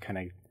help because you're kind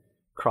of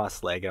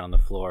cross-legged on the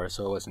floor,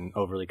 so it wasn't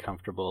overly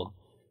comfortable.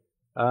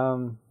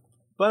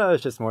 But I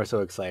was just more so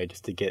excited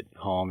just to get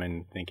home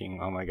and thinking,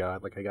 oh my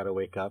god, I gotta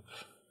wake up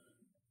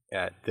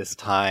at this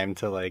time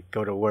to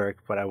go to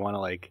work, but I want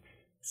to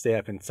stay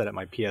up and set up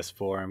my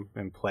PS4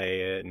 and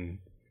play it, and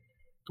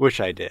wish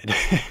I did.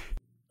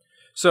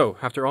 So,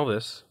 after all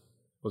this,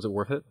 was it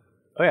worth it?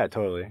 Oh yeah,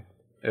 totally.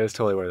 It was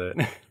totally worth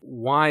it.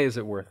 Why is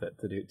it worth it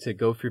to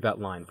go through that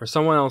line? For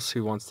someone else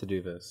who wants to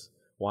do this,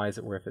 why is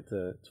it worth it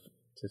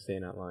to stay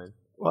in that line?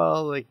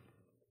 Well,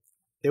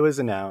 it was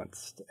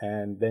announced,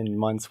 and then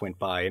months went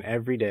by, and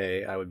every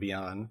day I would be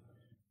on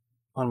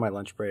my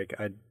lunch break,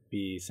 I'd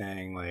be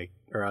saying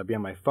or I'd be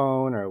on my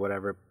phone or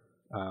whatever,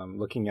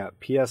 looking at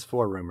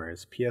PS4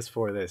 rumors,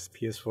 PS4 this,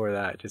 PS4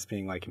 that, just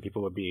being and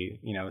people would be,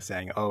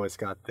 saying, oh, it's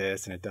got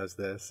this and it does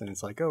this, and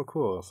it's oh,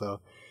 cool. So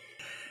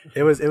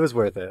it was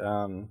worth it.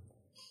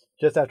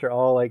 Just after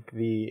all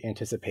the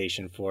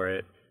anticipation for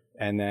it,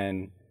 and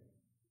then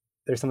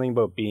there's something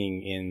about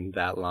being in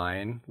that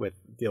line with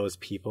those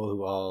people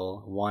who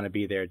all want to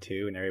be there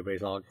too, and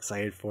everybody's all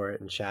excited for it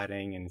and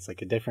chatting, and it's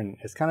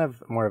it's kind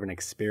of more of an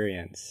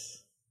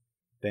experience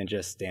than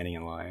just standing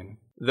in line.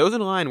 Those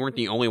in line weren't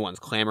the only ones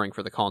clamoring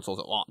for the consoles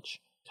at launch.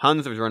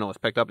 Tons of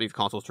journalists picked up these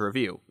consoles to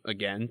review,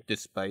 again,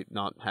 despite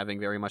not having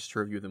very much to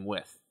review them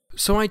with.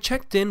 So I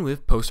checked in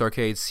with Post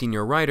Arcade's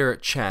senior writer,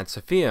 Chad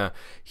Sophia.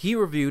 He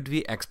reviewed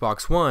the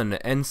Xbox One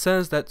and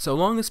says that so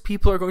long as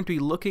people are going to be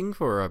looking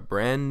for a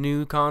brand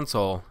new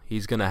console,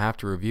 he's going to have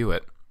to review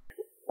it.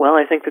 Well,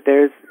 I think that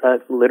there's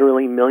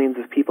literally millions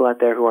of people out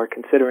there who are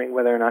considering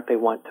whether or not they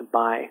want to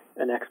buy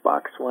an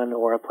Xbox One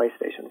or a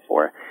PlayStation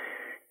 4.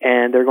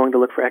 And they're going to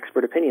look for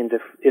expert opinions.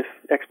 If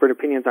expert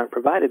opinions aren't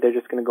provided, they're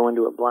just going to go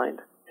into it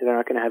blind. They're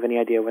not going to have any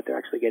idea what they're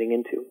actually getting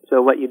into.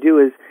 So what you do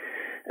is,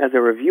 as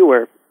a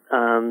reviewer,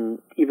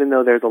 even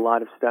though there's a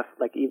lot of stuff,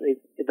 even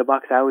the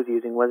box I was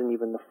using wasn't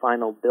even the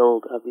final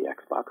build of the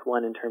Xbox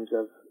One in terms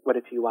of what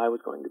its UI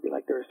was going to be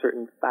like. There are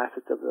certain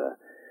facets of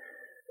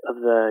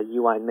the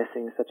UI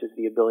missing, such as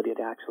the ability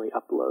to actually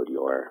upload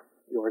your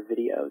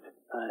videos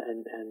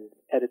and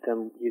edit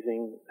them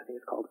using, I think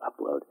it's called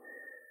Upload.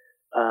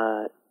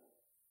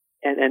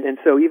 And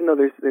so even though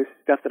there's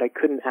stuff that I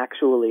couldn't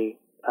actually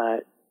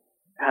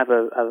have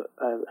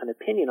an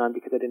opinion on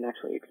because I didn't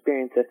actually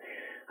experience it,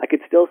 I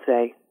could still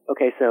say,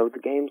 okay, so the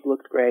games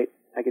looked great.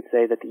 I could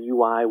say that the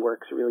UI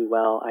works really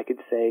well. I could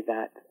say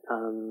that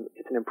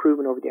it's an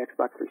improvement over the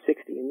Xbox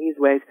 360 in these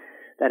ways,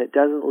 that it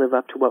doesn't live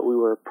up to what we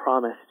were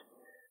promised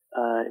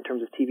in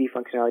terms of TV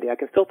functionality. I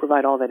can still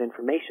provide all that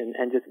information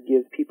and just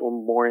give people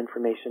more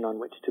information on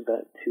which to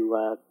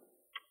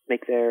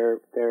make their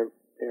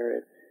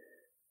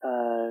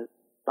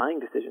buying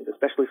decisions,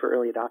 especially for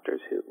early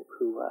adopters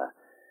who are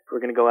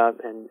going to go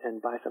out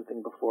and buy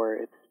something before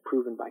it's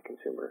proven by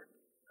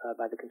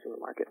the consumer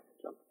market.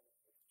 So.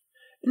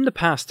 In the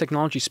past,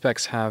 technology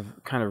specs have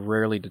kind of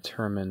rarely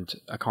determined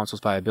a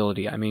console's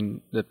viability. I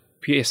mean, the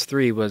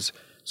PS3 was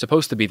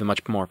supposed to be the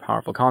much more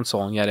powerful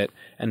console, and yet it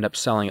ended up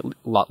selling a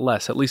lot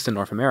less, at least in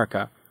North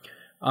America.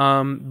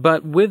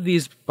 But with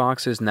these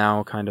boxes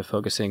now kind of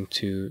focusing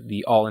to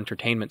the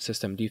all-entertainment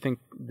system, do you think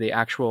the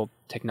actual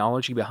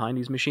technology behind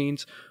these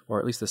machines, or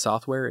at least the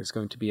software, is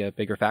going to be a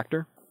bigger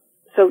factor?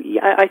 So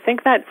yeah, I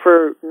think that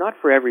not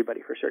for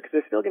everybody for sure, because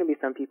there's still going to be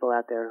some people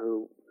out there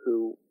who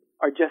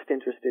are just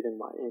interested in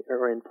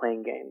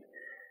playing games,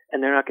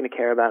 and they're not going to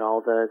care about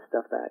all the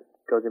stuff that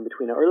goes in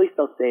between, or at least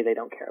they'll say they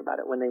don't care about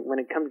it. When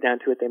it comes down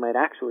to it, they might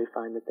actually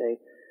find that they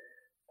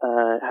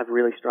have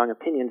really strong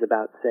opinions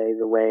about, say,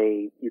 the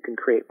way you can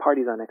create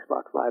parties on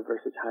Xbox Live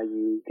versus how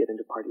you get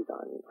into parties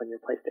on your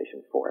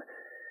PlayStation 4.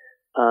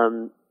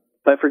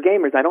 But for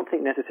gamers, I don't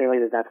think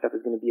necessarily that stuff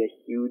is going to be a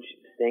huge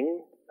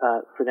thing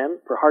for them,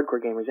 for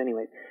hardcore gamers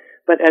anyway.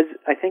 But as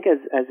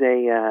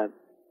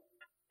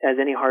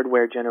any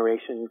hardware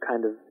generation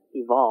kind of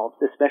evolves,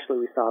 especially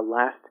we saw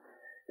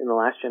in the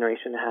last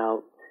generation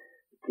how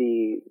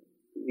the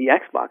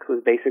Xbox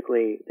was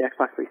basically, the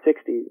Xbox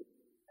 360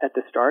 at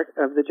the start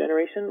of the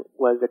generation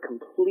was a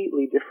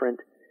completely different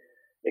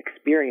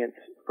experience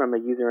from a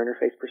user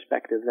interface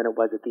perspective than it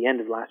was at the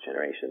end of last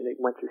generation. They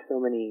went through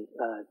so many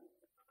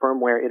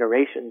firmware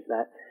iterations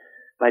that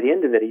by the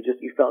end of it,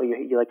 you felt you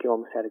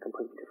almost had a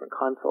completely different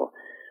console.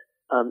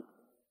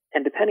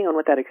 And depending on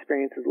what that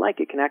experience is like,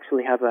 it can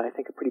actually have, I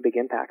think, a pretty big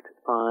impact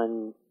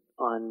on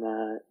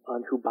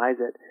who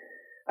buys it.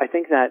 I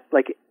think that,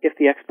 like, if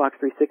the Xbox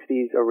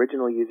 360's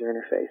original user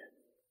interface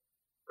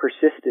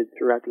persisted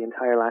throughout the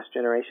entire last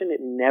generation,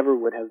 it never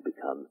would have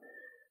become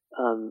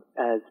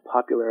as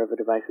popular of a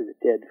device as it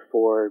did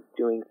for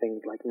doing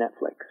things like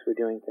Netflix, for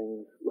doing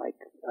things like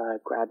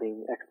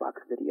grabbing Xbox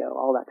video,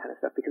 all that kind of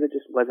stuff, because it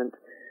just wasn't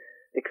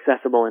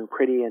accessible and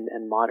pretty and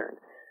modern.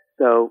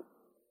 So,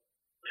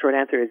 short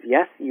answer is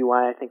yes,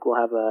 UI I think will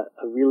have a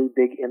really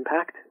big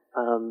impact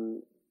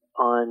on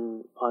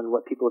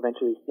what people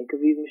eventually think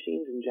of these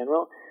machines in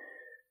general.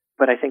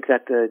 But I think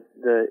that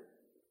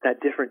that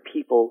different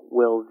people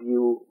will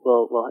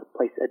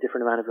place a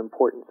different amount of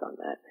importance on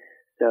that.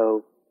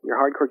 So your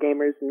hardcore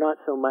gamers, not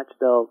so much.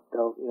 They'll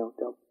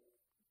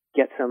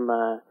get some.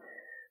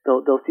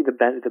 They'll see the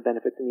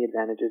benefits and the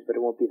advantages, but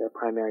it won't be their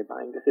primary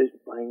buying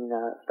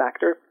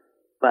factor.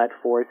 But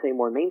for, say,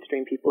 more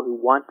mainstream people who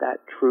want that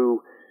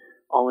true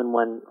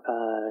all-in-one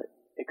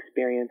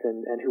experience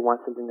and who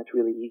want something that's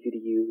really easy to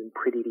use and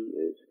pretty to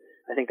use,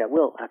 I think that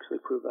will actually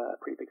prove a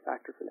pretty big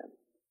factor for them.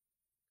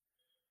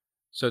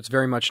 So it's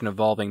very much an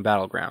evolving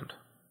battleground.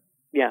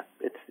 Yeah,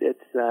 it's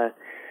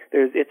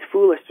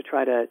foolish to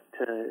try to.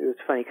 It was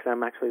funny because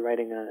I'm actually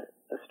writing a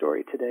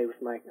story today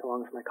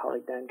along with my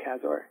colleague Dan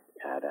Kazor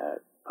at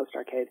Post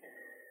Arcade,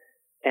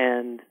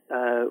 and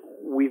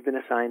we've been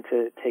assigned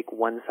to take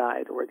one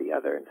side or the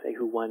other and say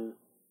who won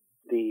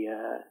the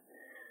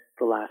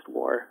last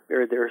war,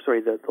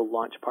 the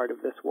launch part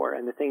of this war.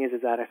 And the thing is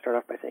that I start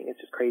off by saying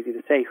it's just crazy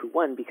to say who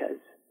won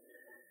because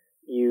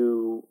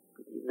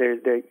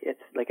it's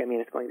like, I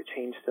mean, it's going to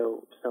change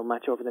so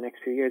much over the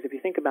next few years. If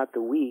you think about the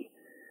Wii,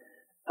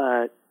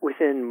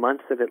 within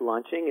months of it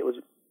launching, it was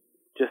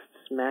just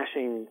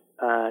smashing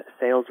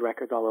sales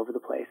records all over the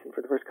place. And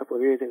for the first couple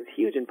of years, it was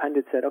huge. And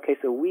pundits said, okay,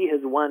 so Wii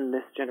has won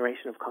this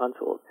generation of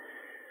consoles.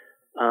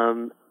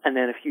 And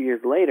then a few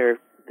years later,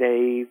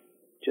 they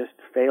just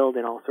failed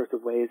in all sorts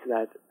of ways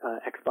that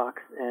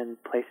Xbox and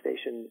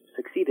PlayStation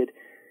succeeded.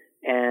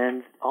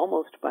 And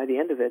almost by the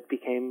end of it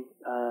became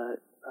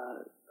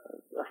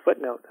a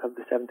footnote of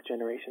the seventh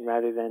generation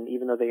rather than,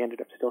 even though they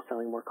ended up still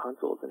selling more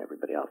consoles than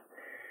everybody else.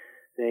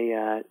 They,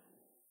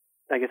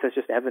 I guess that's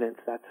just evidence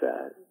that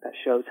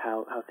shows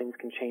how things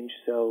can change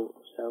so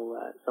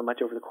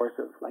much over the course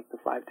of like the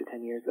 5 to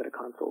 10 years that a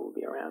console will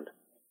be around.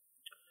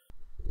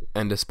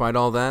 And despite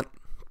all that,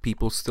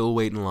 people still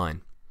wait in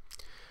line.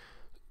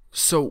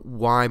 So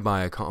why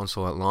buy a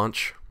console at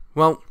launch?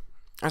 Well,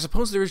 I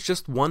suppose there is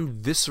just one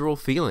visceral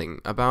feeling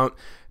about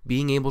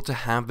being able to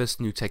have this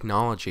new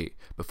technology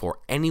before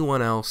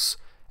anyone else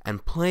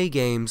and play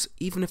games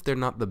even if they're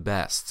not the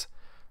best.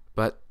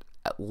 But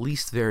at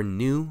least they're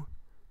new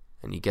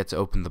and you get to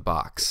open the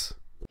box.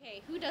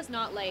 Okay, who does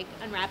not like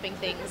unwrapping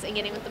things and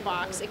getting with the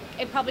box?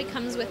 It probably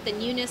comes with the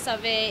newness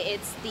of it.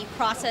 It's the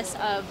process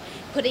of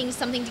putting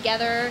something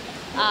together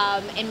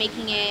and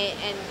making it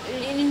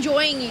and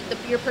enjoying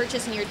your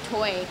purchase and your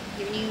toy,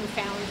 your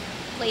newfound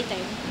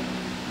plaything.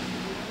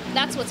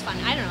 That's what's fun.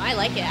 I don't know. I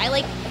like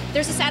it.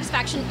 There's a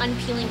satisfaction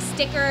unpeeling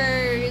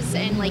stickers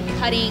and like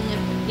cutting.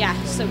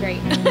 Yeah, so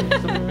great.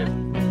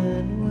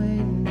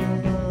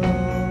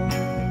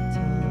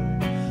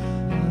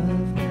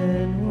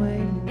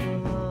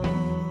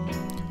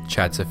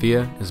 Chad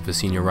Sophia is the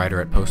senior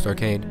writer at Post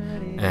Arcade,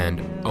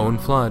 and Owen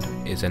Flood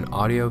is an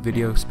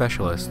audio-video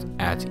specialist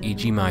at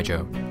E.G.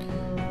 Maijo.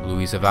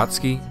 Louis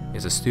Zavatsky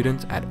is a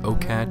student at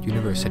OCAD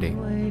University.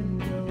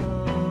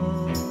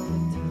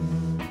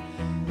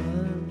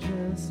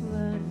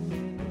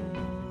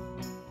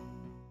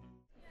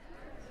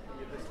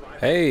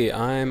 Hey,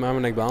 I'm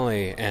Aman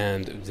Iqbali,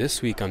 and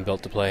this week on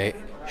Built to Play,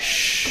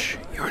 shh,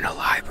 you're in a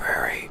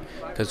library,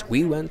 because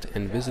we went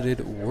and visited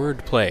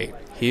Wordplay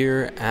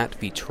here at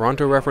the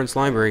Toronto Reference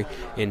Library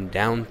in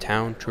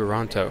downtown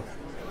Toronto.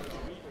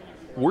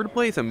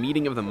 Wordplay is a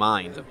meeting of the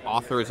minds of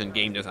authors and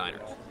game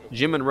designers.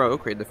 Jim Monroe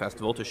created the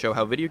festival to show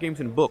how video games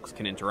and books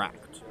can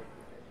interact.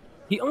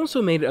 He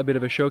also made it a bit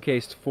of a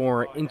showcase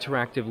for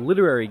interactive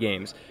literary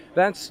games.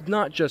 That's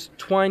not just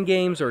Twine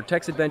games or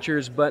text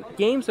adventures, but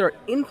games that are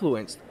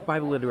influenced by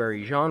the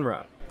literary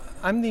genre.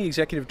 I'm the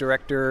executive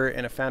director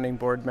and a founding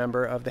board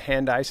member of the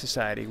Hand-Eye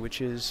Society,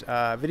 which is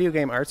a video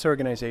game arts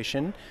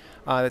organization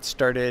that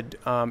started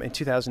in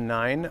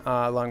 2009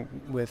 along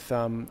with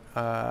 5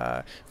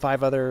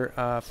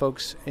 other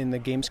folks in the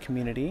games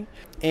community.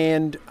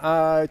 And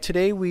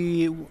today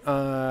we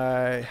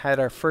had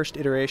our first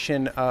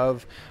iteration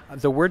of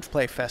the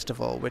Wordplay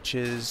Festival, which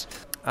is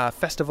a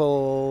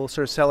festival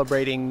sort of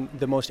celebrating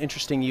the most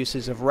interesting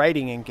uses of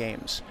writing in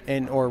games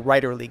or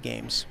writerly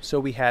games. So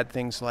we had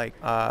things like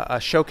a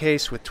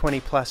showcase with 20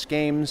 plus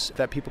games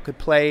that people could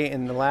play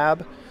in the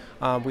lab.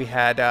 We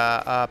had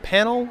a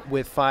panel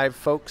with 5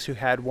 folks who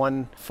had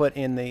 1 foot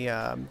in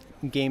the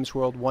games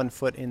world, 1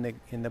 foot in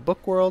the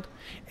book world,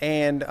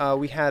 and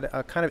we had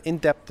a kind of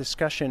in-depth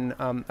discussion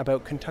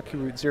about Kentucky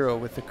Route Zero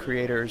with the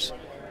creators.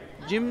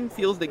 Jim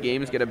feels that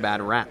games get a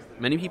bad rap.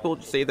 Many people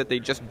say that they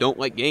just don't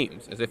like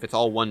games, as if it's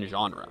all one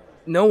genre.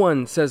 No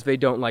one says they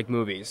don't like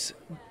movies.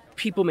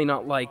 People may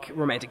not like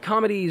romantic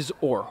comedies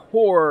or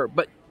horror,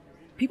 but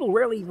people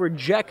rarely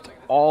reject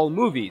all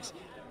movies.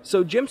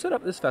 So Jim set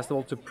up this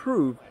festival to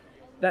prove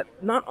that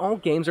not all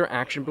games are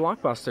action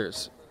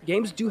blockbusters.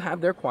 Games do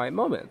have their quiet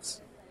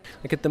moments.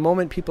 Like at the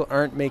moment, people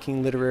aren't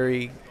making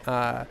literary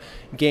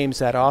games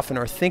that often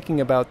or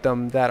thinking about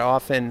them that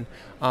often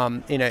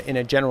in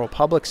a general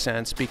public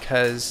sense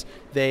because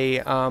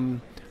they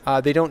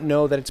don't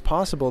know that it's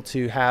possible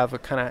to have a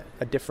kind of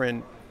a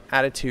different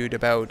attitude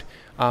about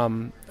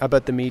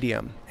the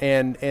medium.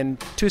 And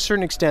to a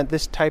certain extent,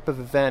 this type of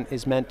event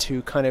is meant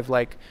to kind of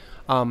like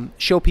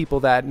show people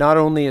that not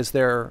only is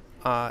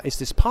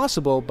this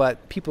possible,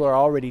 but people are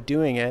already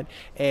doing it,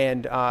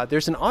 and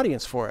there's an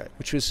audience for it,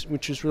 which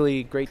was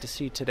really great to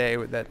see today.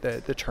 That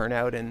the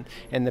turnout and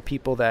the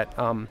people that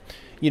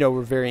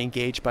were very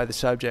engaged by the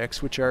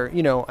subjects, which are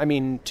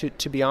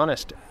to be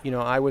honest,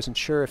 I wasn't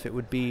sure if it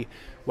would be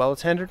well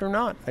attended or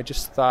not. I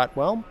just thought,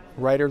 well,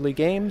 writerly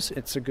games,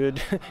 it's a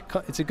good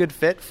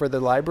fit for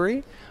the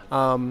library,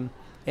 and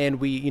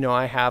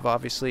I have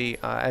obviously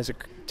as a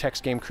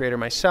text game creator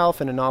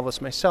myself and a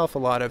novelist myself, a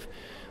lot of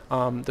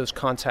those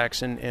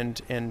contacts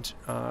and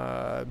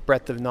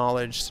breadth of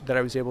knowledge that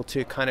I was able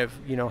to kind of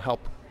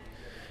help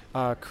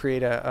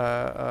create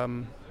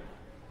a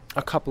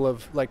couple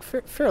of like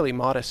fairly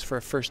modest for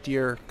a first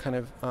year kind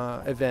of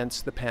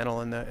events, the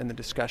panel and the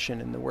discussion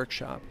and the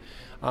workshop.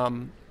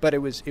 But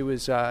it's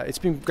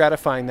been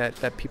gratifying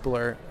that people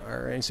are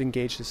as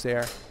engaged as they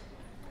are.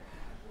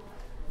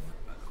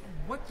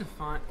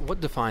 What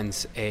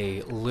defines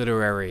a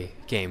literary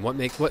game? What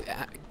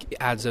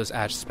adds those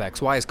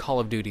aspects? Why is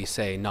Call of Duty,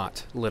 say,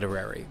 not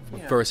literary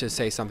versus,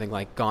 say, something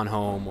like Gone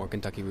Home or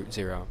Kentucky Route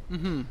Zero?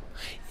 Mm-hmm.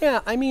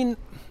 Yeah, I mean,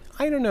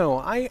 I don't know.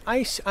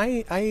 I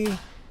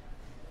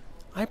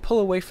pull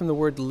away from the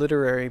word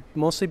literary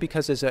mostly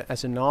because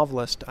as a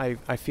novelist, I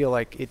feel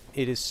like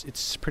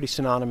it's pretty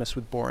synonymous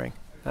with boring.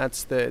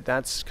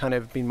 That's kind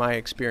of been my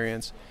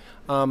experience.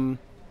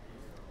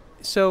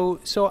 So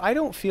I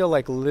don't feel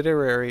like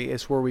literary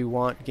is where we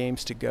want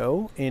games to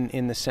go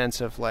in the sense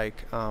of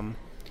like,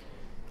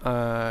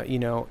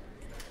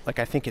 like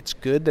I think it's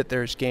good that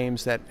there's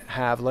games that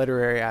have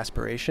literary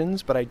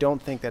aspirations, but I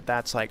don't think that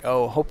that's like,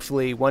 oh,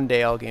 hopefully one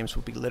day all games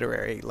will be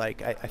literary.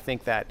 Like I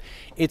think that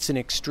it's an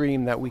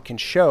extreme that we can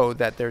show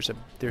that there's a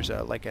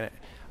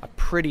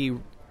pretty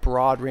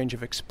broad range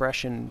of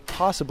expression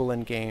possible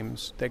in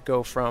games that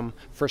go from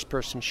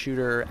first-person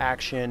shooter,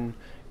 action,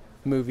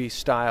 movie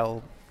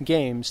style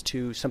games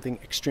to something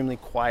extremely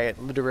quiet,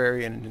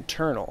 literary, and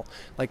internal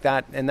like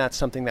that. And that's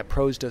something that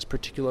prose does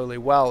particularly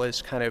well,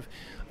 is kind of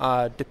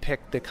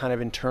depict the kind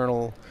of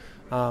internal,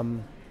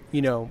 the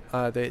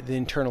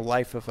internal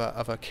life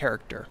of a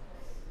character.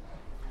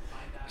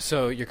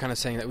 So you're kind of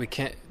saying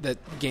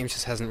that games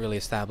just hasn't really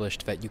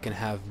established that you can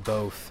have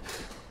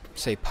both,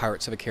 say,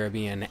 Pirates of the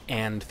Caribbean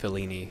and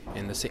Fellini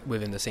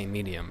within the same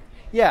medium.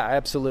 Yeah,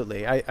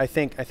 absolutely. I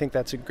think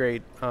that's a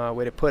great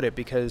way to put it,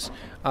 because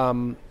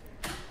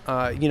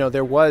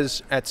there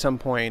was at some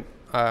point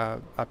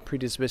a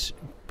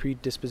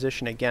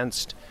predisposition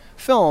against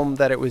film,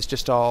 that it was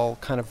just all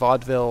kind of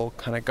vaudeville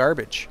kind of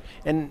garbage.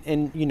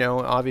 And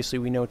obviously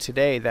we know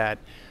today that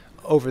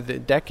over the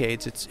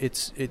decades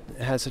it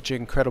has such an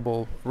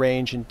incredible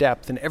range and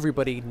depth, and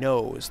everybody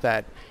knows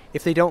that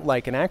if they don't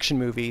like an action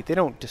movie, they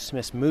don't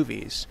dismiss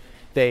movies.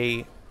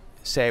 They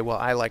say, well,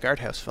 I like art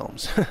house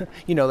films.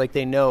 Like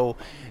they know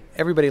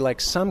everybody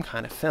likes some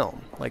kind of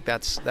film. Like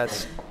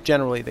that's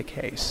generally the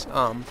case.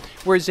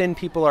 Whereas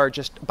people are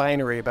just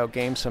binary about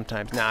games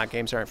sometimes. Nah,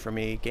 games aren't for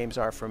me. Games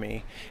are for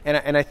me.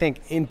 And I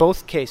think in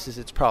both cases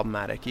it's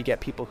problematic. You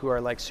get people who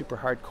are like super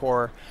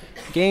hardcore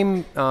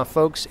game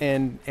folks,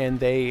 and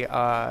they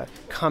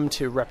come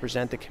to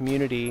represent the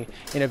community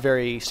in a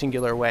very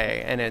singular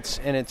way. And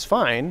it's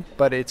fine,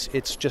 but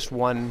it's just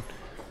one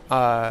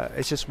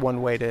it's just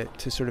one way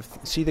to sort of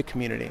see the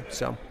community.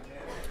 So,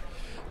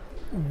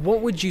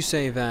 what would you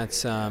say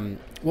that?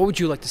 What would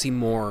you like to see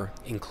more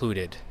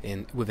included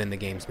within the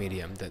games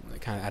medium, that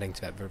kind of adding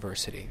to that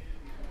diversity?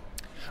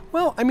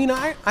 Well, I mean,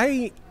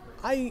 I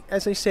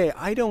as I say,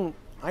 I don't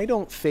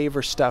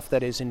favor stuff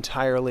that is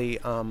entirely,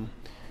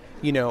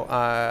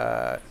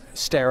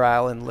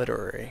 sterile and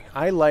literary.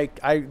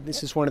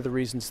 This is one of the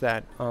reasons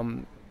that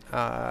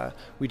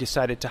we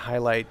decided to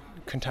highlight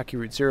Kentucky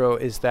Route Zero,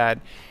 is that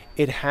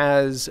it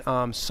has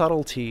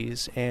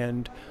subtleties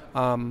and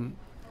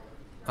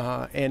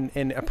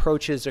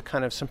approaches a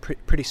kind of some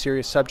pretty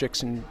serious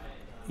subjects, and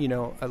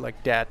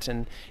like debt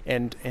and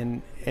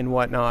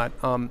whatnot,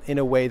 in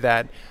a way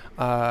that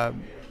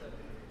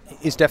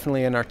is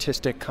definitely an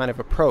artistic kind of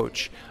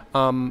approach.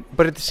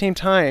 But at the same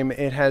time,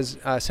 it has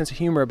a sense of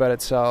humor about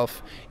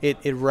itself. It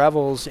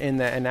revels in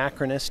the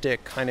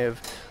anachronistic kind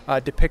of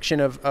depiction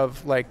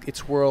of like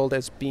its world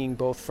as being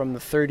both from the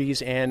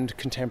 30s and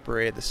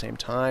contemporary at the same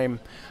time.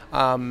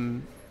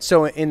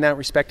 So in that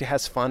respect, it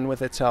has fun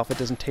with itself. It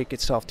doesn't take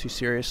itself too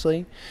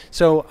seriously.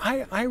 So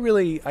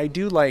I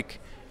do like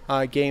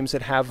games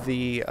that have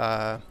the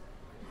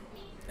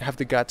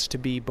guts to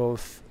be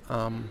both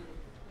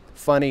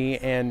funny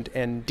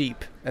and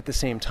deep at the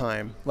same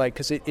time. Like,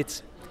 because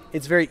it's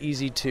very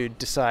easy to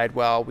decide,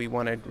 well, we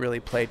want to really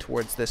play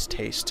towards this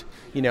taste,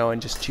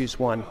 and just choose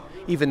one.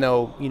 Even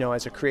though,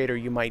 as a creator,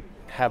 you might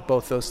have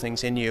both those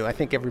things in you. I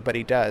think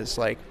everybody does.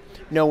 Like,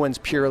 no one's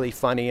purely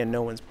funny and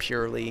no one's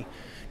purely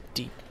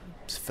deep,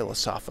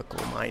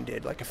 philosophical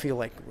minded. Like, I feel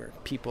like we're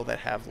people that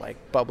have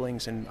like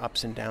bubblings and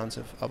ups and downs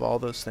of all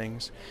those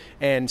things.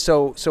 And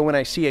so when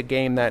I see a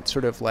game that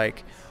sort of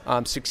like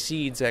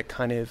succeeds at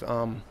kind of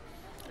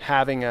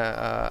having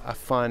a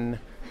fun,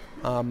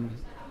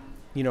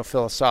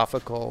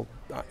 philosophical,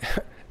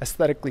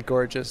 aesthetically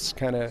gorgeous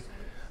kind of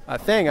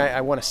thing,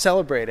 I want to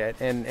celebrate it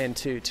and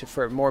to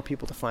for more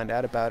people to find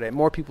out about it,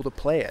 more people to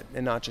play it,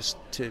 and not just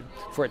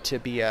for it to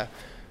be a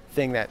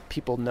thing that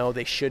people know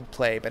they should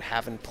play but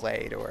haven't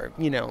played, or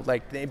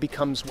like it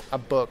becomes a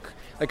book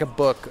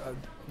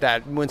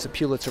that wins a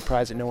Pulitzer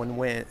Prize that no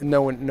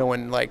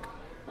one like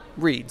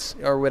reads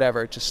or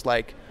whatever. Just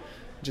like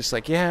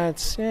yeah.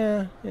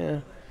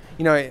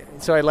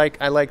 So I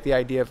like the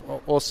idea of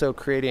also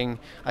creating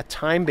a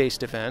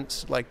time-based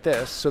event like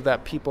this, so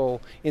that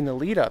people in the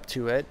lead up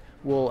to it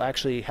will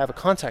actually have a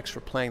context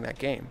for playing that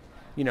game,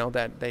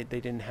 that they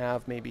didn't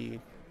have maybe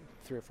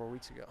 3 or 4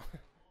 weeks ago.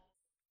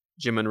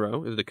 Jim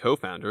Monroe is the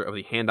co-founder of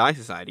the Hand-Eye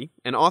Society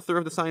and author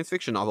of the science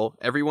fiction novel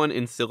Everyone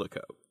in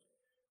Silico.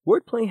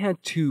 Wordplay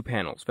had 2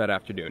 panels that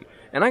afternoon,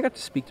 and I got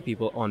to speak to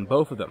people on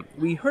both of them.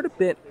 We heard a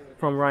bit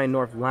from Ryan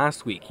North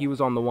last week. He was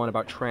on the one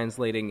about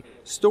translating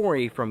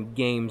story from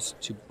games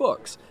to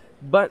books.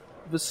 But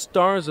the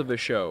stars of the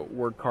show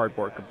were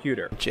Cardboard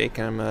Computer. Jake,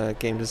 I'm a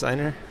game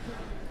designer.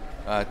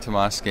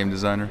 Tomas, game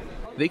designer.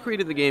 They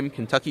created the game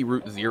Kentucky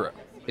Route Zero.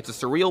 It's a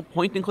surreal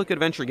point-and-click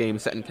adventure game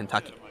set in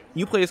Kentucky.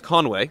 You play as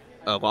Conway,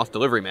 a lost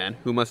delivery man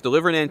who must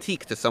deliver an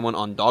antique to someone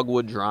on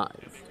Dogwood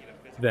Drive.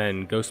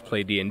 Then ghosts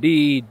play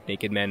D&D,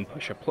 naked men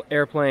push a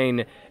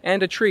airplane,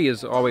 and a tree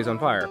is always on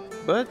fire.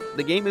 But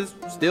the game is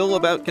still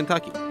about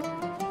Kentucky.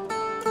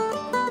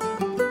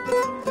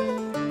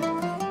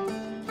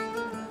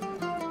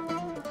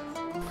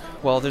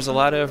 Well, there's a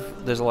lot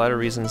of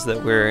reasons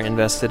that we're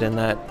invested in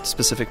that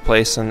specific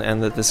place,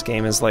 and that this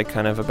game is like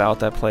kind of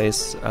about that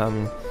place.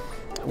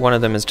 One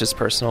of them is just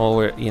personal,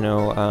 where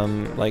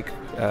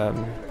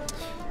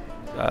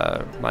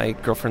my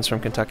girlfriend's from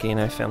Kentucky and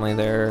I have family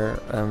there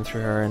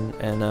through her,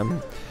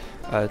 and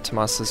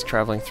Tomas is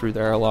traveling through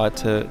there a lot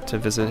to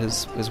visit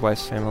his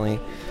wife's family,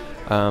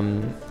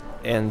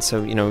 and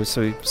so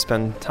so we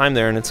spend time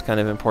there, and it's kind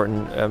of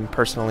important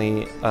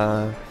personally.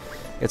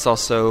 It's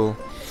also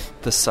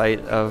the site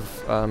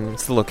of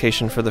it's the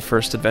location for the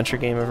first adventure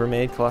game ever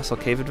made, Colossal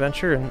Cave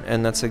Adventure,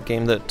 and that's a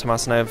game that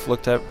Tomas and I have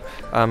looked at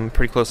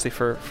pretty closely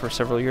for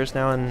several years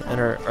now, and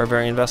are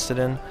very invested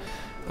in.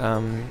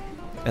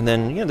 And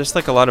then there's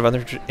like a lot of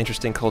other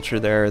interesting culture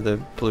there. The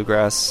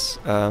bluegrass,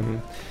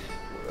 the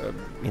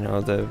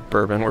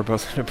bourbon. We're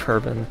both into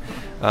bourbon.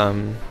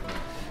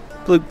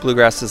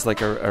 Bluegrass is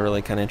like a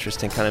really kind of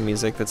interesting kind of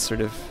music that's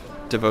sort of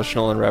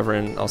devotional and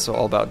reverent, also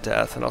all about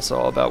death, and also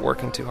all about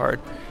working too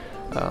hard.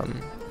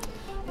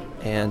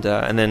 And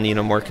then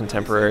more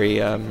contemporary.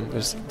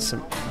 There's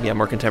some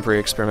more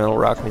contemporary experimental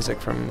rock music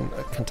from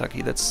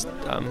Kentucky that's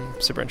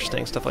super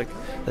interesting. Stuff like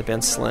the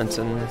band Slint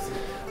and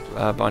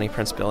Bonnie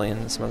Prince Billy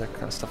and some other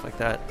kind of stuff like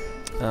that.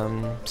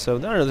 So I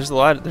don't know. There's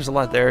a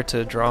lot there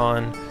to draw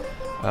on.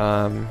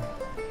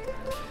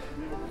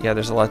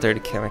 There's a lot there to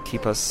kind of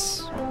keep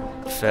us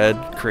fed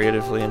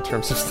creatively in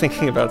terms of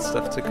thinking about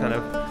stuff to kind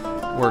of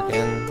work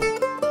in.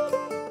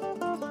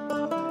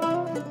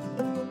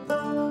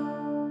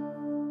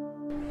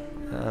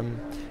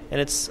 And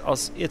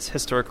it's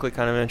historically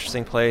kind of an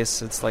interesting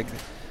place. It's like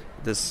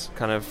this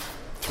kind of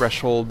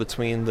threshold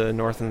between the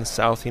North and the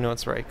South.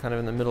 It's right kind of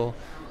in the middle.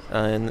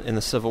 In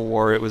the Civil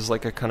War, it was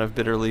like a kind of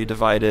bitterly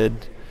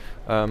divided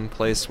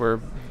place where,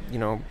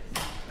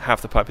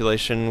 half the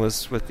population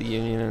was with the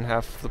Union and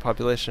half the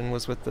population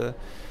was with the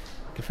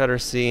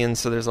Confederacy, and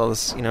so there's all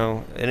this,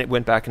 and it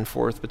went back and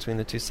forth between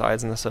the two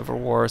sides in the Civil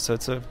War. So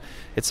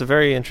it's a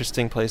very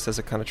interesting place as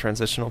a kind of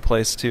transitional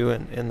place too,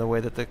 in the way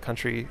that the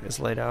country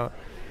is laid out.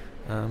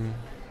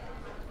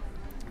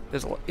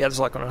 There's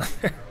a lot going on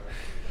there.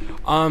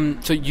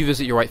 So you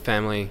visit your white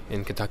family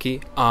in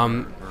Kentucky, or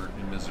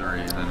in Missouri,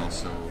 and then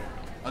also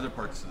other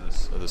parts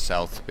of the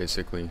South,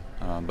 basically.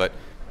 But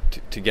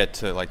to get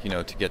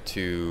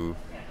to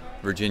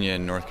Virginia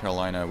and North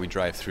Carolina, we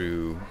drive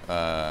through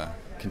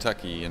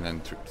Kentucky and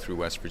then through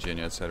West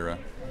Virginia, etc.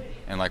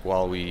 And like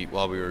while we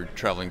were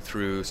traveling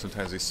through,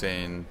 sometimes we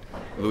stay in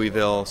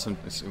Louisville.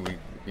 We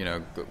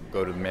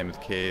go to the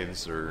Mammoth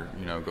Caves or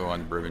go on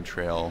the Bourbon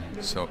Trail.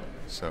 So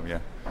yeah.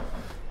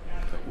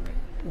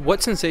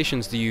 What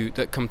sensations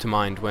that come to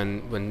mind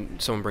when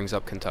someone brings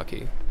up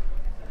Kentucky?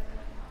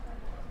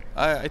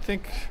 I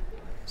think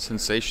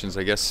sensations,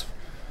 I guess,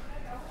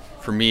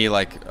 for me,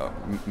 like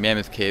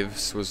Mammoth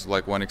Caves was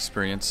like one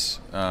experience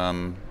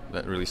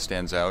that really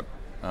stands out.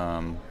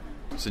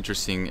 It's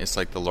interesting. It's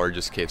like the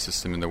largest cave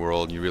system in the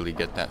world. You really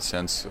get that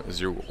sense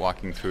as you're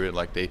walking through it.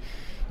 Like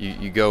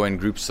you go in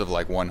groups of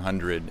like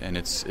 100,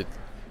 and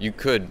you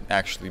could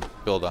actually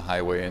build a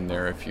highway in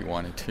there if you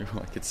wanted to.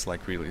 Like it's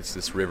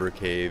this river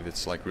cave.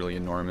 It's like really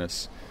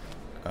enormous,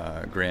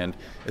 grand.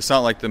 It's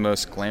not like the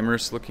most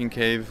glamorous looking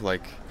cave.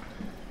 Like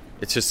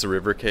it's just a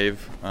river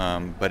cave,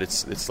 but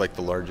it's like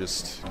the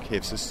largest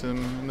cave system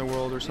in the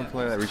world or something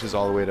like that. It reaches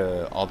all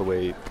the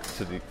way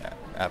to the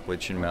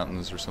Appalachian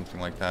Mountains or something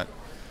like that.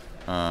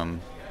 And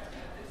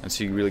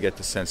so you really get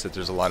the sense that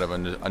there's a lot of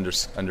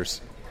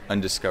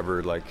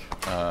undiscovered, like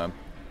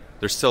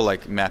they're still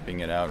like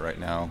mapping it out right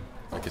now.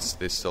 Like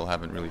they still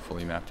haven't really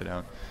fully mapped it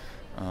out.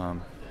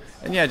 And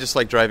yeah, just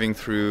like driving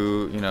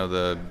through,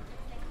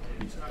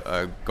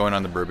 going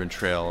on the Bourbon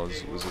Trail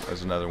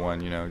was another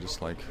one,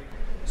 just like.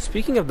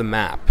 Speaking of the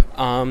map,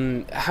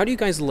 how do you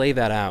guys lay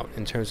that out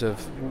in terms of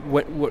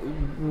what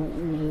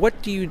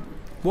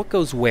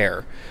goes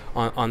where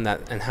on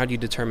that, and how do you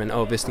determine,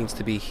 this needs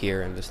to be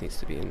here and this needs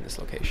to be in this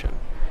location?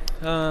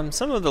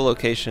 Some of the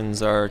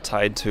locations are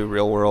tied to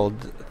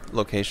real-world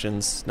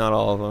locations, not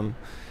all of them.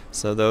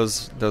 So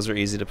those are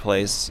easy to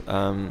place.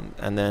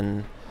 And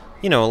then,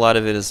 a lot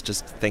of it is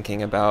just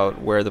thinking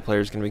about where the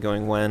player's going to be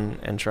going when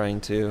and trying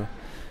to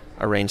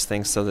arrange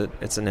things so that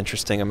it's an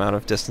interesting amount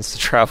of distance to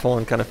travel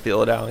and kind of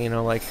feel it out.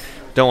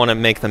 Don't want to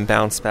make them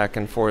bounce back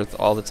and forth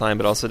all the time,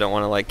 but also don't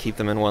want to keep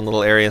them in one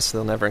little area so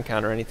they'll never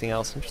encounter anything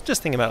else. And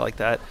just think about it like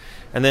that.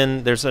 And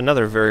then there's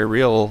another very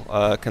real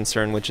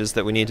concern, which is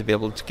that we need to be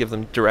able to give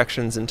them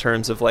directions in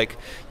terms of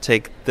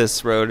take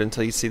this road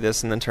until you see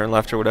this and then turn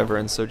left or whatever.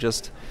 And so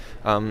just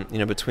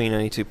between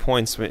any 2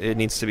 points, it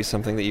needs to be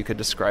something that you could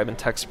describe in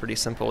text pretty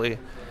simply.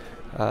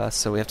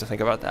 So we have to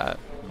think about that.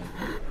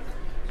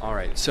 All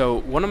right.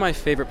 So one of my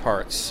favorite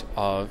parts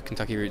of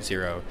Kentucky Route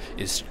Zero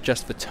is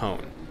just the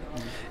tone.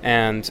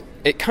 And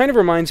it kind of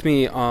reminds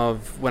me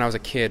of when I was a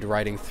kid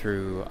riding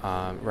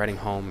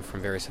home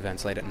from various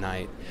events late at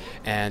night,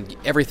 and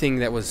everything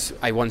that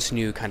I once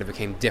knew kind of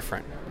became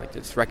different. Like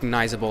it's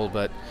recognizable,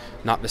 but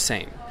not the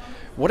same.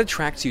 What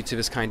attracts you to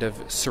this kind of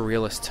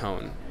surrealist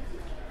tone?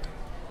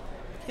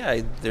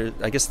 Yeah,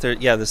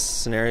 this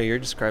scenario you're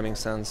describing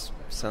sounds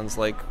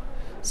like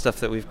stuff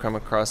that we've come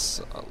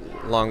across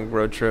long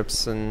road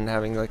trips and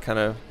having kind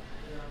of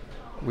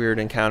weird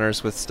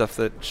encounters with stuff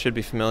that should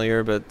be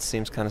familiar but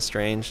seems kind of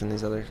strange in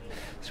these other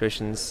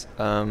situations.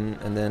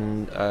 And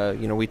then,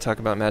 we talk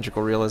about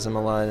magical realism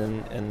a lot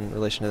in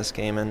relation to this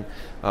game. And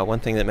one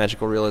thing that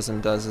magical realism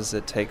does is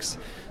it takes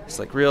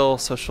real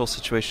social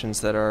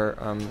situations that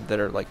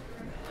are like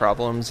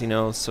problems,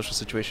 social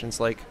situations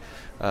like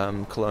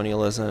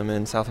colonialism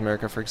in South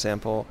America, for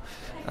example,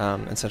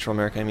 and Central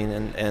America,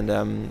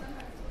 and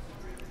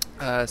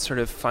sort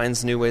of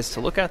finds new ways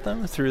to look at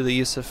them through the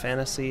use of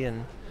fantasy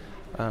and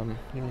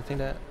anything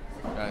to that?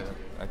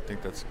 I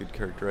think that's a good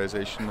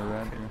characterization of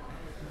that.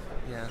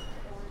 Yeah.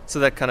 So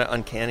that kind of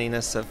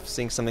uncanniness of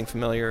seeing something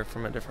familiar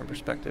from a different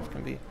perspective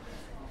can be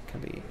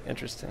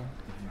interesting.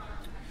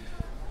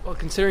 Well,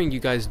 considering you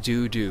guys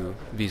do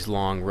these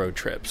long road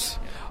trips,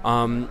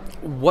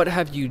 what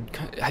have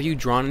you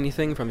drawn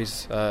anything from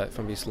these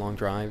long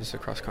drives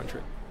across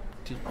country?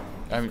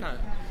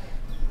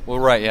 Well,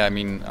 right, yeah.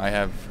 I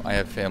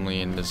have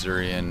family in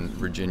Missouri and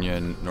Virginia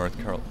and North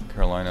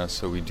Carolina,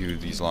 so we do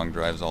these long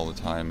drives all the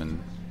time.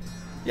 And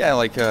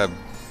yeah,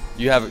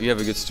 you have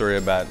a good story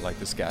about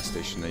this gas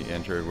station that you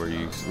entered, where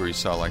you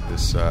saw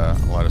this a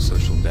lot of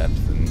social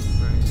depth and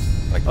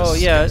this. Oh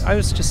yeah, I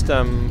was just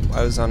I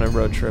was on a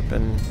road trip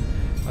and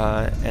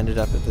ended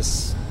up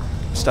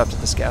stopped at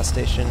this gas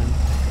station,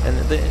 and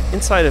the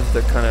inside of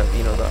the kind of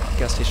the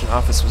gas station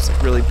office was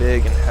really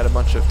big and had a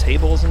bunch of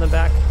tables in the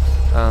back.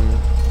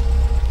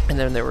 And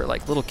then there were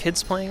little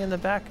kids playing in the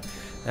back,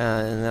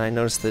 and then I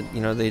noticed that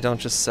they don't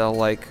just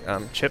sell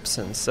chips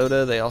and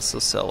soda; they also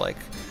sell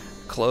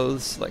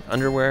clothes,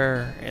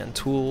 underwear and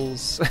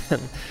tools.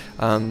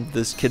 And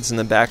these kids in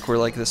the back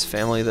were this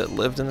family that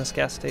lived in this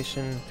gas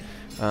station.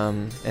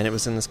 and it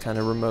was in this kind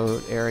of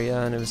remote area,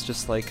 and it was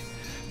just like,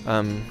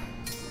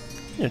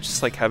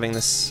 just like having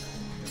this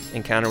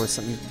encounter with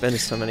been to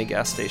so many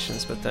gas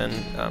stations, but then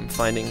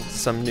finding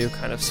some new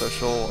kind of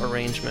social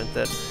arrangement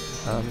that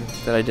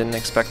I didn't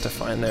expect to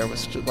find there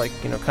was just like,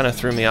 kind of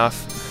threw me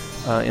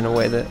off in a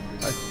way that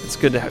it's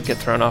good to get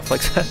thrown off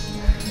like that.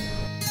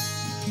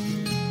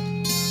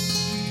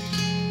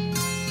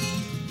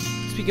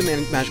 Speaking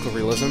of magical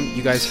realism,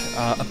 you guys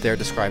up there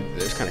described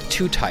there's kind of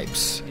two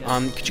types.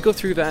 Could you go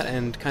through that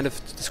and kind of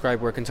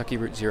describe where Kentucky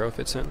Route Zero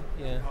fits in?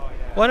 Yeah.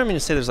 Well, I don't mean to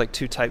say there's like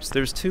two types.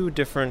 There's two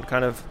different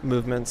kind of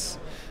movements,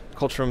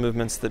 cultural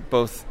movements that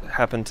both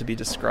happen to be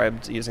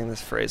described using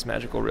this phrase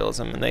magical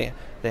realism, and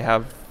they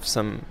have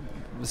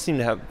seem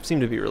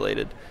to be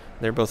related.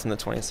 They're both in the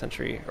 20th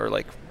century,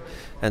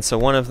 and so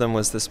one of them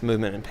was this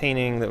movement in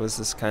painting that was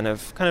this kind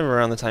of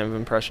around the time of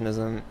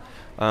Impressionism,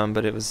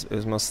 but it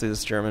was mostly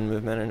this German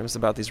movement, and it was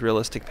about these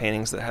realistic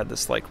paintings that had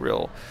this like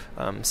real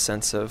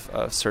sense of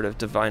sort of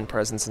divine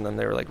presence in them.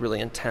 They were like really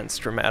intense,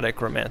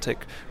 dramatic,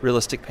 romantic,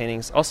 realistic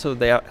paintings. Also,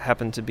 they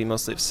happened to be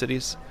mostly of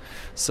cities,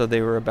 so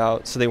they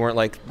weren't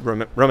like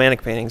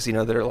romantic paintings,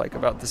 that are like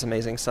about this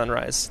amazing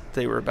sunrise.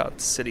 They were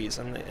about cities,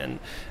 and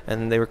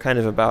they were kind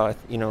of about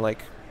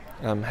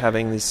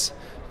having these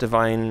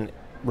divine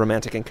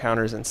romantic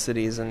encounters in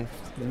cities, and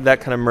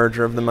that kind of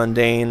merger of the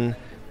mundane,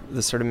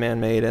 the sort of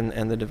man-made,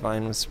 and the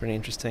divine was pretty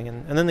interesting.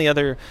 And then the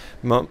other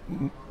kind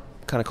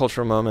of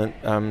cultural moment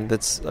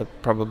that's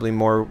probably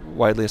more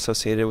widely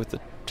associated with the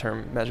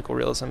term magical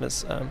realism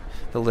is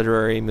the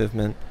literary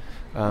movement,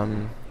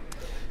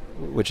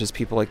 which is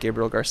people like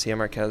Gabriel Garcia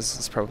Marquez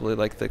is probably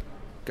like the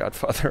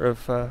godfather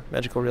of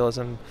magical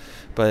realism,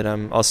 but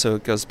also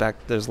it goes back.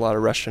 There's a lot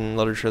of Russian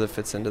literature that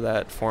fits into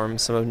that form.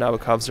 Some of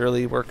Nabokov's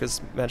early work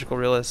is magical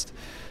realist,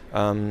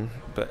 and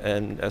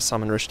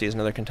Salman Rushdie is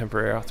another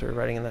contemporary author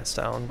writing in that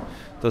style. And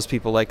those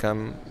people, like we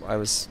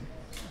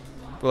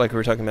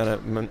were talking about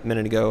a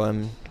minute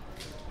ago,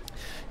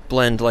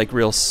 blend like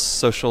real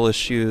social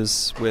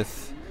issues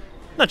with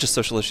not just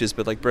social issues,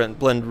 but like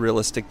blend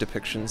realistic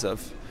depictions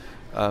of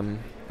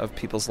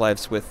people's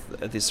lives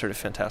with these sort of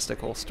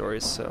fantastical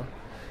stories. So,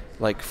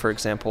 like, for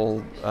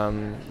example,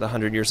 The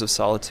 100 Years of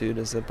Solitude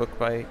is a book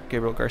by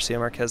Gabriel Garcia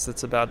Marquez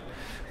that's about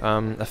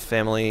a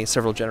family,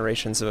 several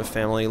generations of a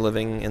family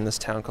living in this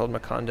town called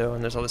Macondo,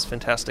 and there's all this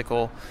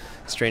fantastical,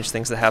 strange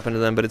things that happen to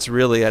them, but it's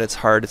really, at its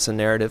heart, it's a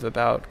narrative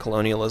about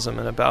colonialism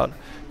and about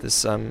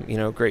this,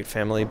 great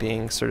family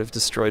being sort of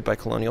destroyed by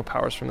colonial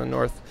powers from the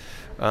north.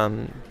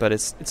 But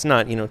it's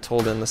not,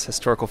 told in this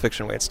historical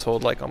fiction way. It's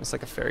told like almost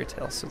like a fairy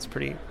tale, so it's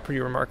pretty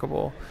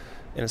remarkable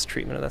in its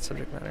treatment of that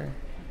subject matter.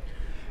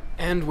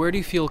 And where do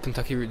you feel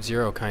Kentucky Route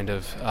Zero kind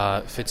of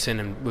fits in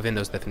and within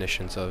those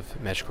definitions of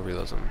magical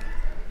realism?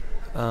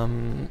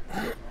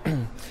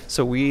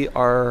 So we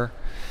are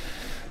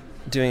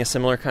doing a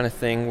similar kind of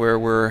thing where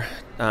we're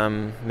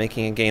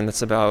making a game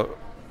that's about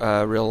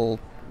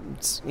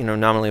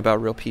nominally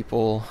about real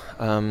people,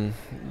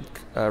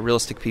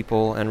 realistic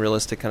people and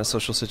realistic kind of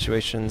social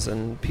situations,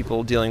 and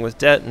people dealing with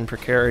debt and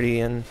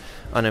precarity and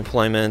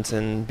unemployment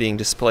and being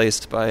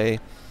displaced by,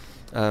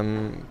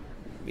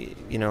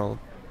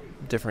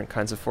 different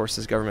kinds of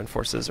forces, government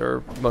forces,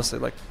 or mostly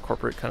like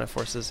corporate kind of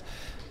forces,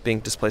 being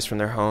displaced from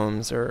their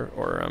homes or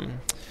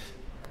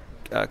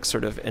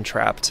sort of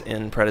entrapped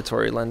in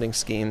predatory lending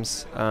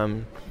schemes.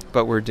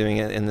 But we're doing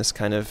it in this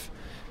kind of,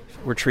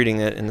 we're treating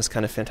it in this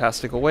kind of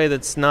fantastical way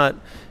that's not,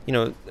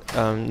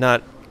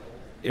 not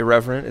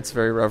irreverent. It's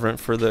very reverent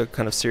for the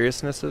kind of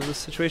seriousness of the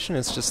situation.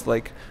 It's just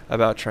like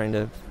about trying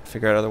to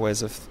figure out other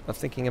ways of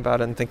thinking about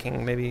it and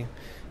thinking maybe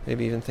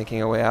even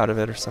thinking a way out of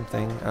it or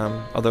something.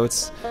 Although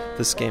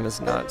this game is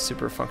not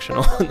super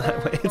functional in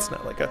that way. It's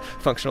not like a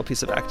functional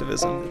piece of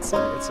activism. It's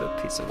a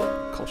piece of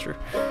culture.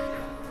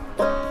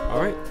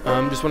 All right.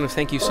 Just want to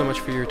thank you so much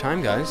for your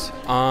time, guys.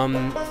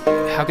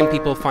 How can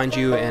people find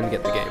you and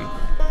get the game?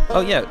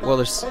 Oh, yeah. Well,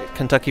 there's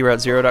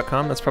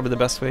KentuckyRoute0.com. That's probably the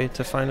best way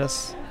to find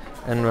us.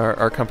 And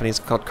our company is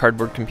called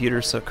Cardboard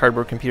Computer, so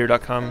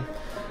cardboardcomputer.com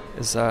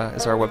is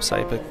our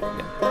website. But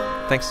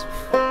yeah, thanks.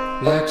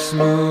 Black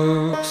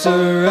smoke's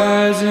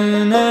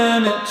arising,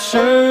 and it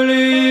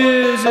surely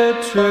is a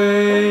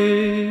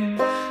train.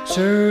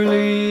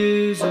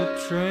 Surely is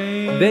a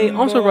train. They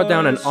also brought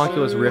down an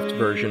Oculus Rift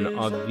version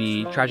of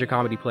the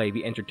tragicomedy play,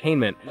 The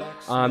Entertainment.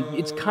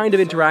 It's kind of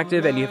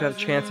interactive, and you have a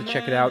chance to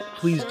check it out.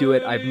 Please do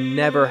it. I've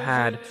never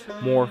had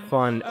more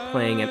fun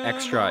playing an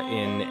extra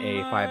in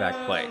a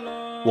 5-act play.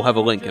 We'll have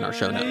a link in our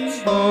show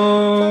notes.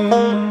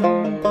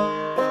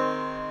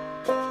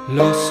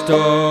 Lost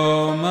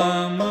all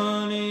my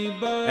money,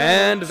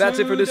 and that's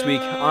it for this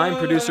week. I'm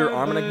producer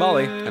Armin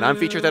Iqbali. And I'm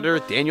features editor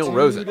Daniel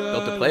Rosen.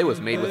 Built to Play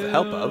was made with the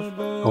help of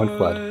Owen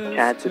Flood,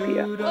 Chad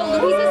Sapia,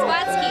 Louisa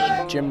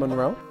Zwatsky, Jim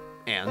Monroe,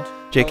 and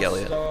Jake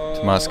Elliott,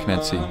 Tomas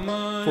Kmentsy.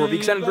 For the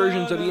extended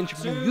versions of the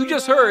interview you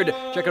just heard,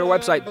 check out our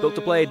website,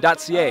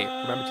 builttoplay.ca.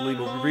 Remember to leave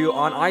a review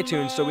on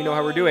iTunes so we know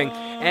how we're doing,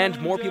 and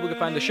more people can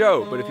find the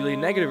show. But if you leave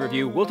a negative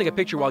review, we'll take a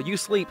picture while you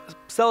sleep,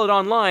 sell it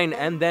online,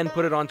 and then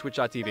put it on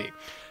twitch.tv.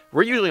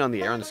 We're usually on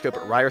the air on the Scope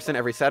at Ryerson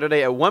every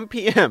Saturday at 1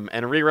 p.m.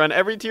 and rerun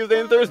every Tuesday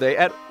and Thursday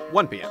at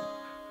 1 p.m.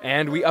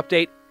 And we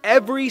update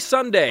every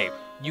Sunday.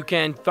 You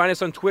can find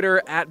us on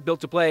Twitter at Built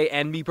to Play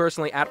and me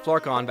personally at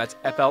Flarkon. That's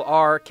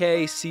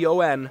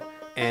FLRKCON.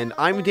 And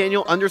I'm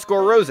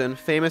Daniel_Rosen,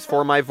 famous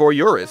for my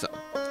voyeurism.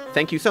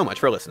 Thank you so much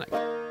for listening.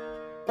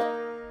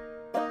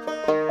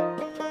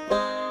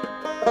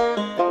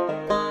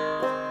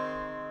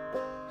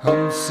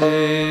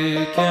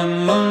 Homesick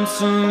and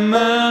lonesome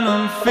and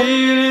I'm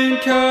feeling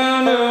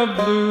kind of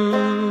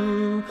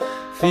blue.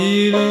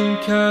 Feeling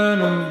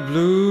kind of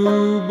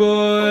blue,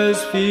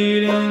 boys,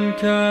 feeling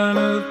kind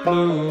of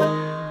blue.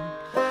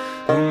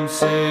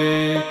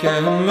 Homesick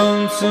and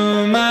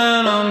lonesome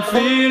and I'm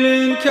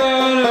feeling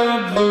kind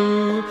of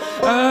blue.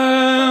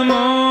 I'm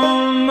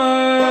on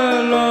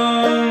my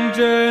long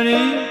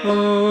journey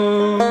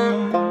home.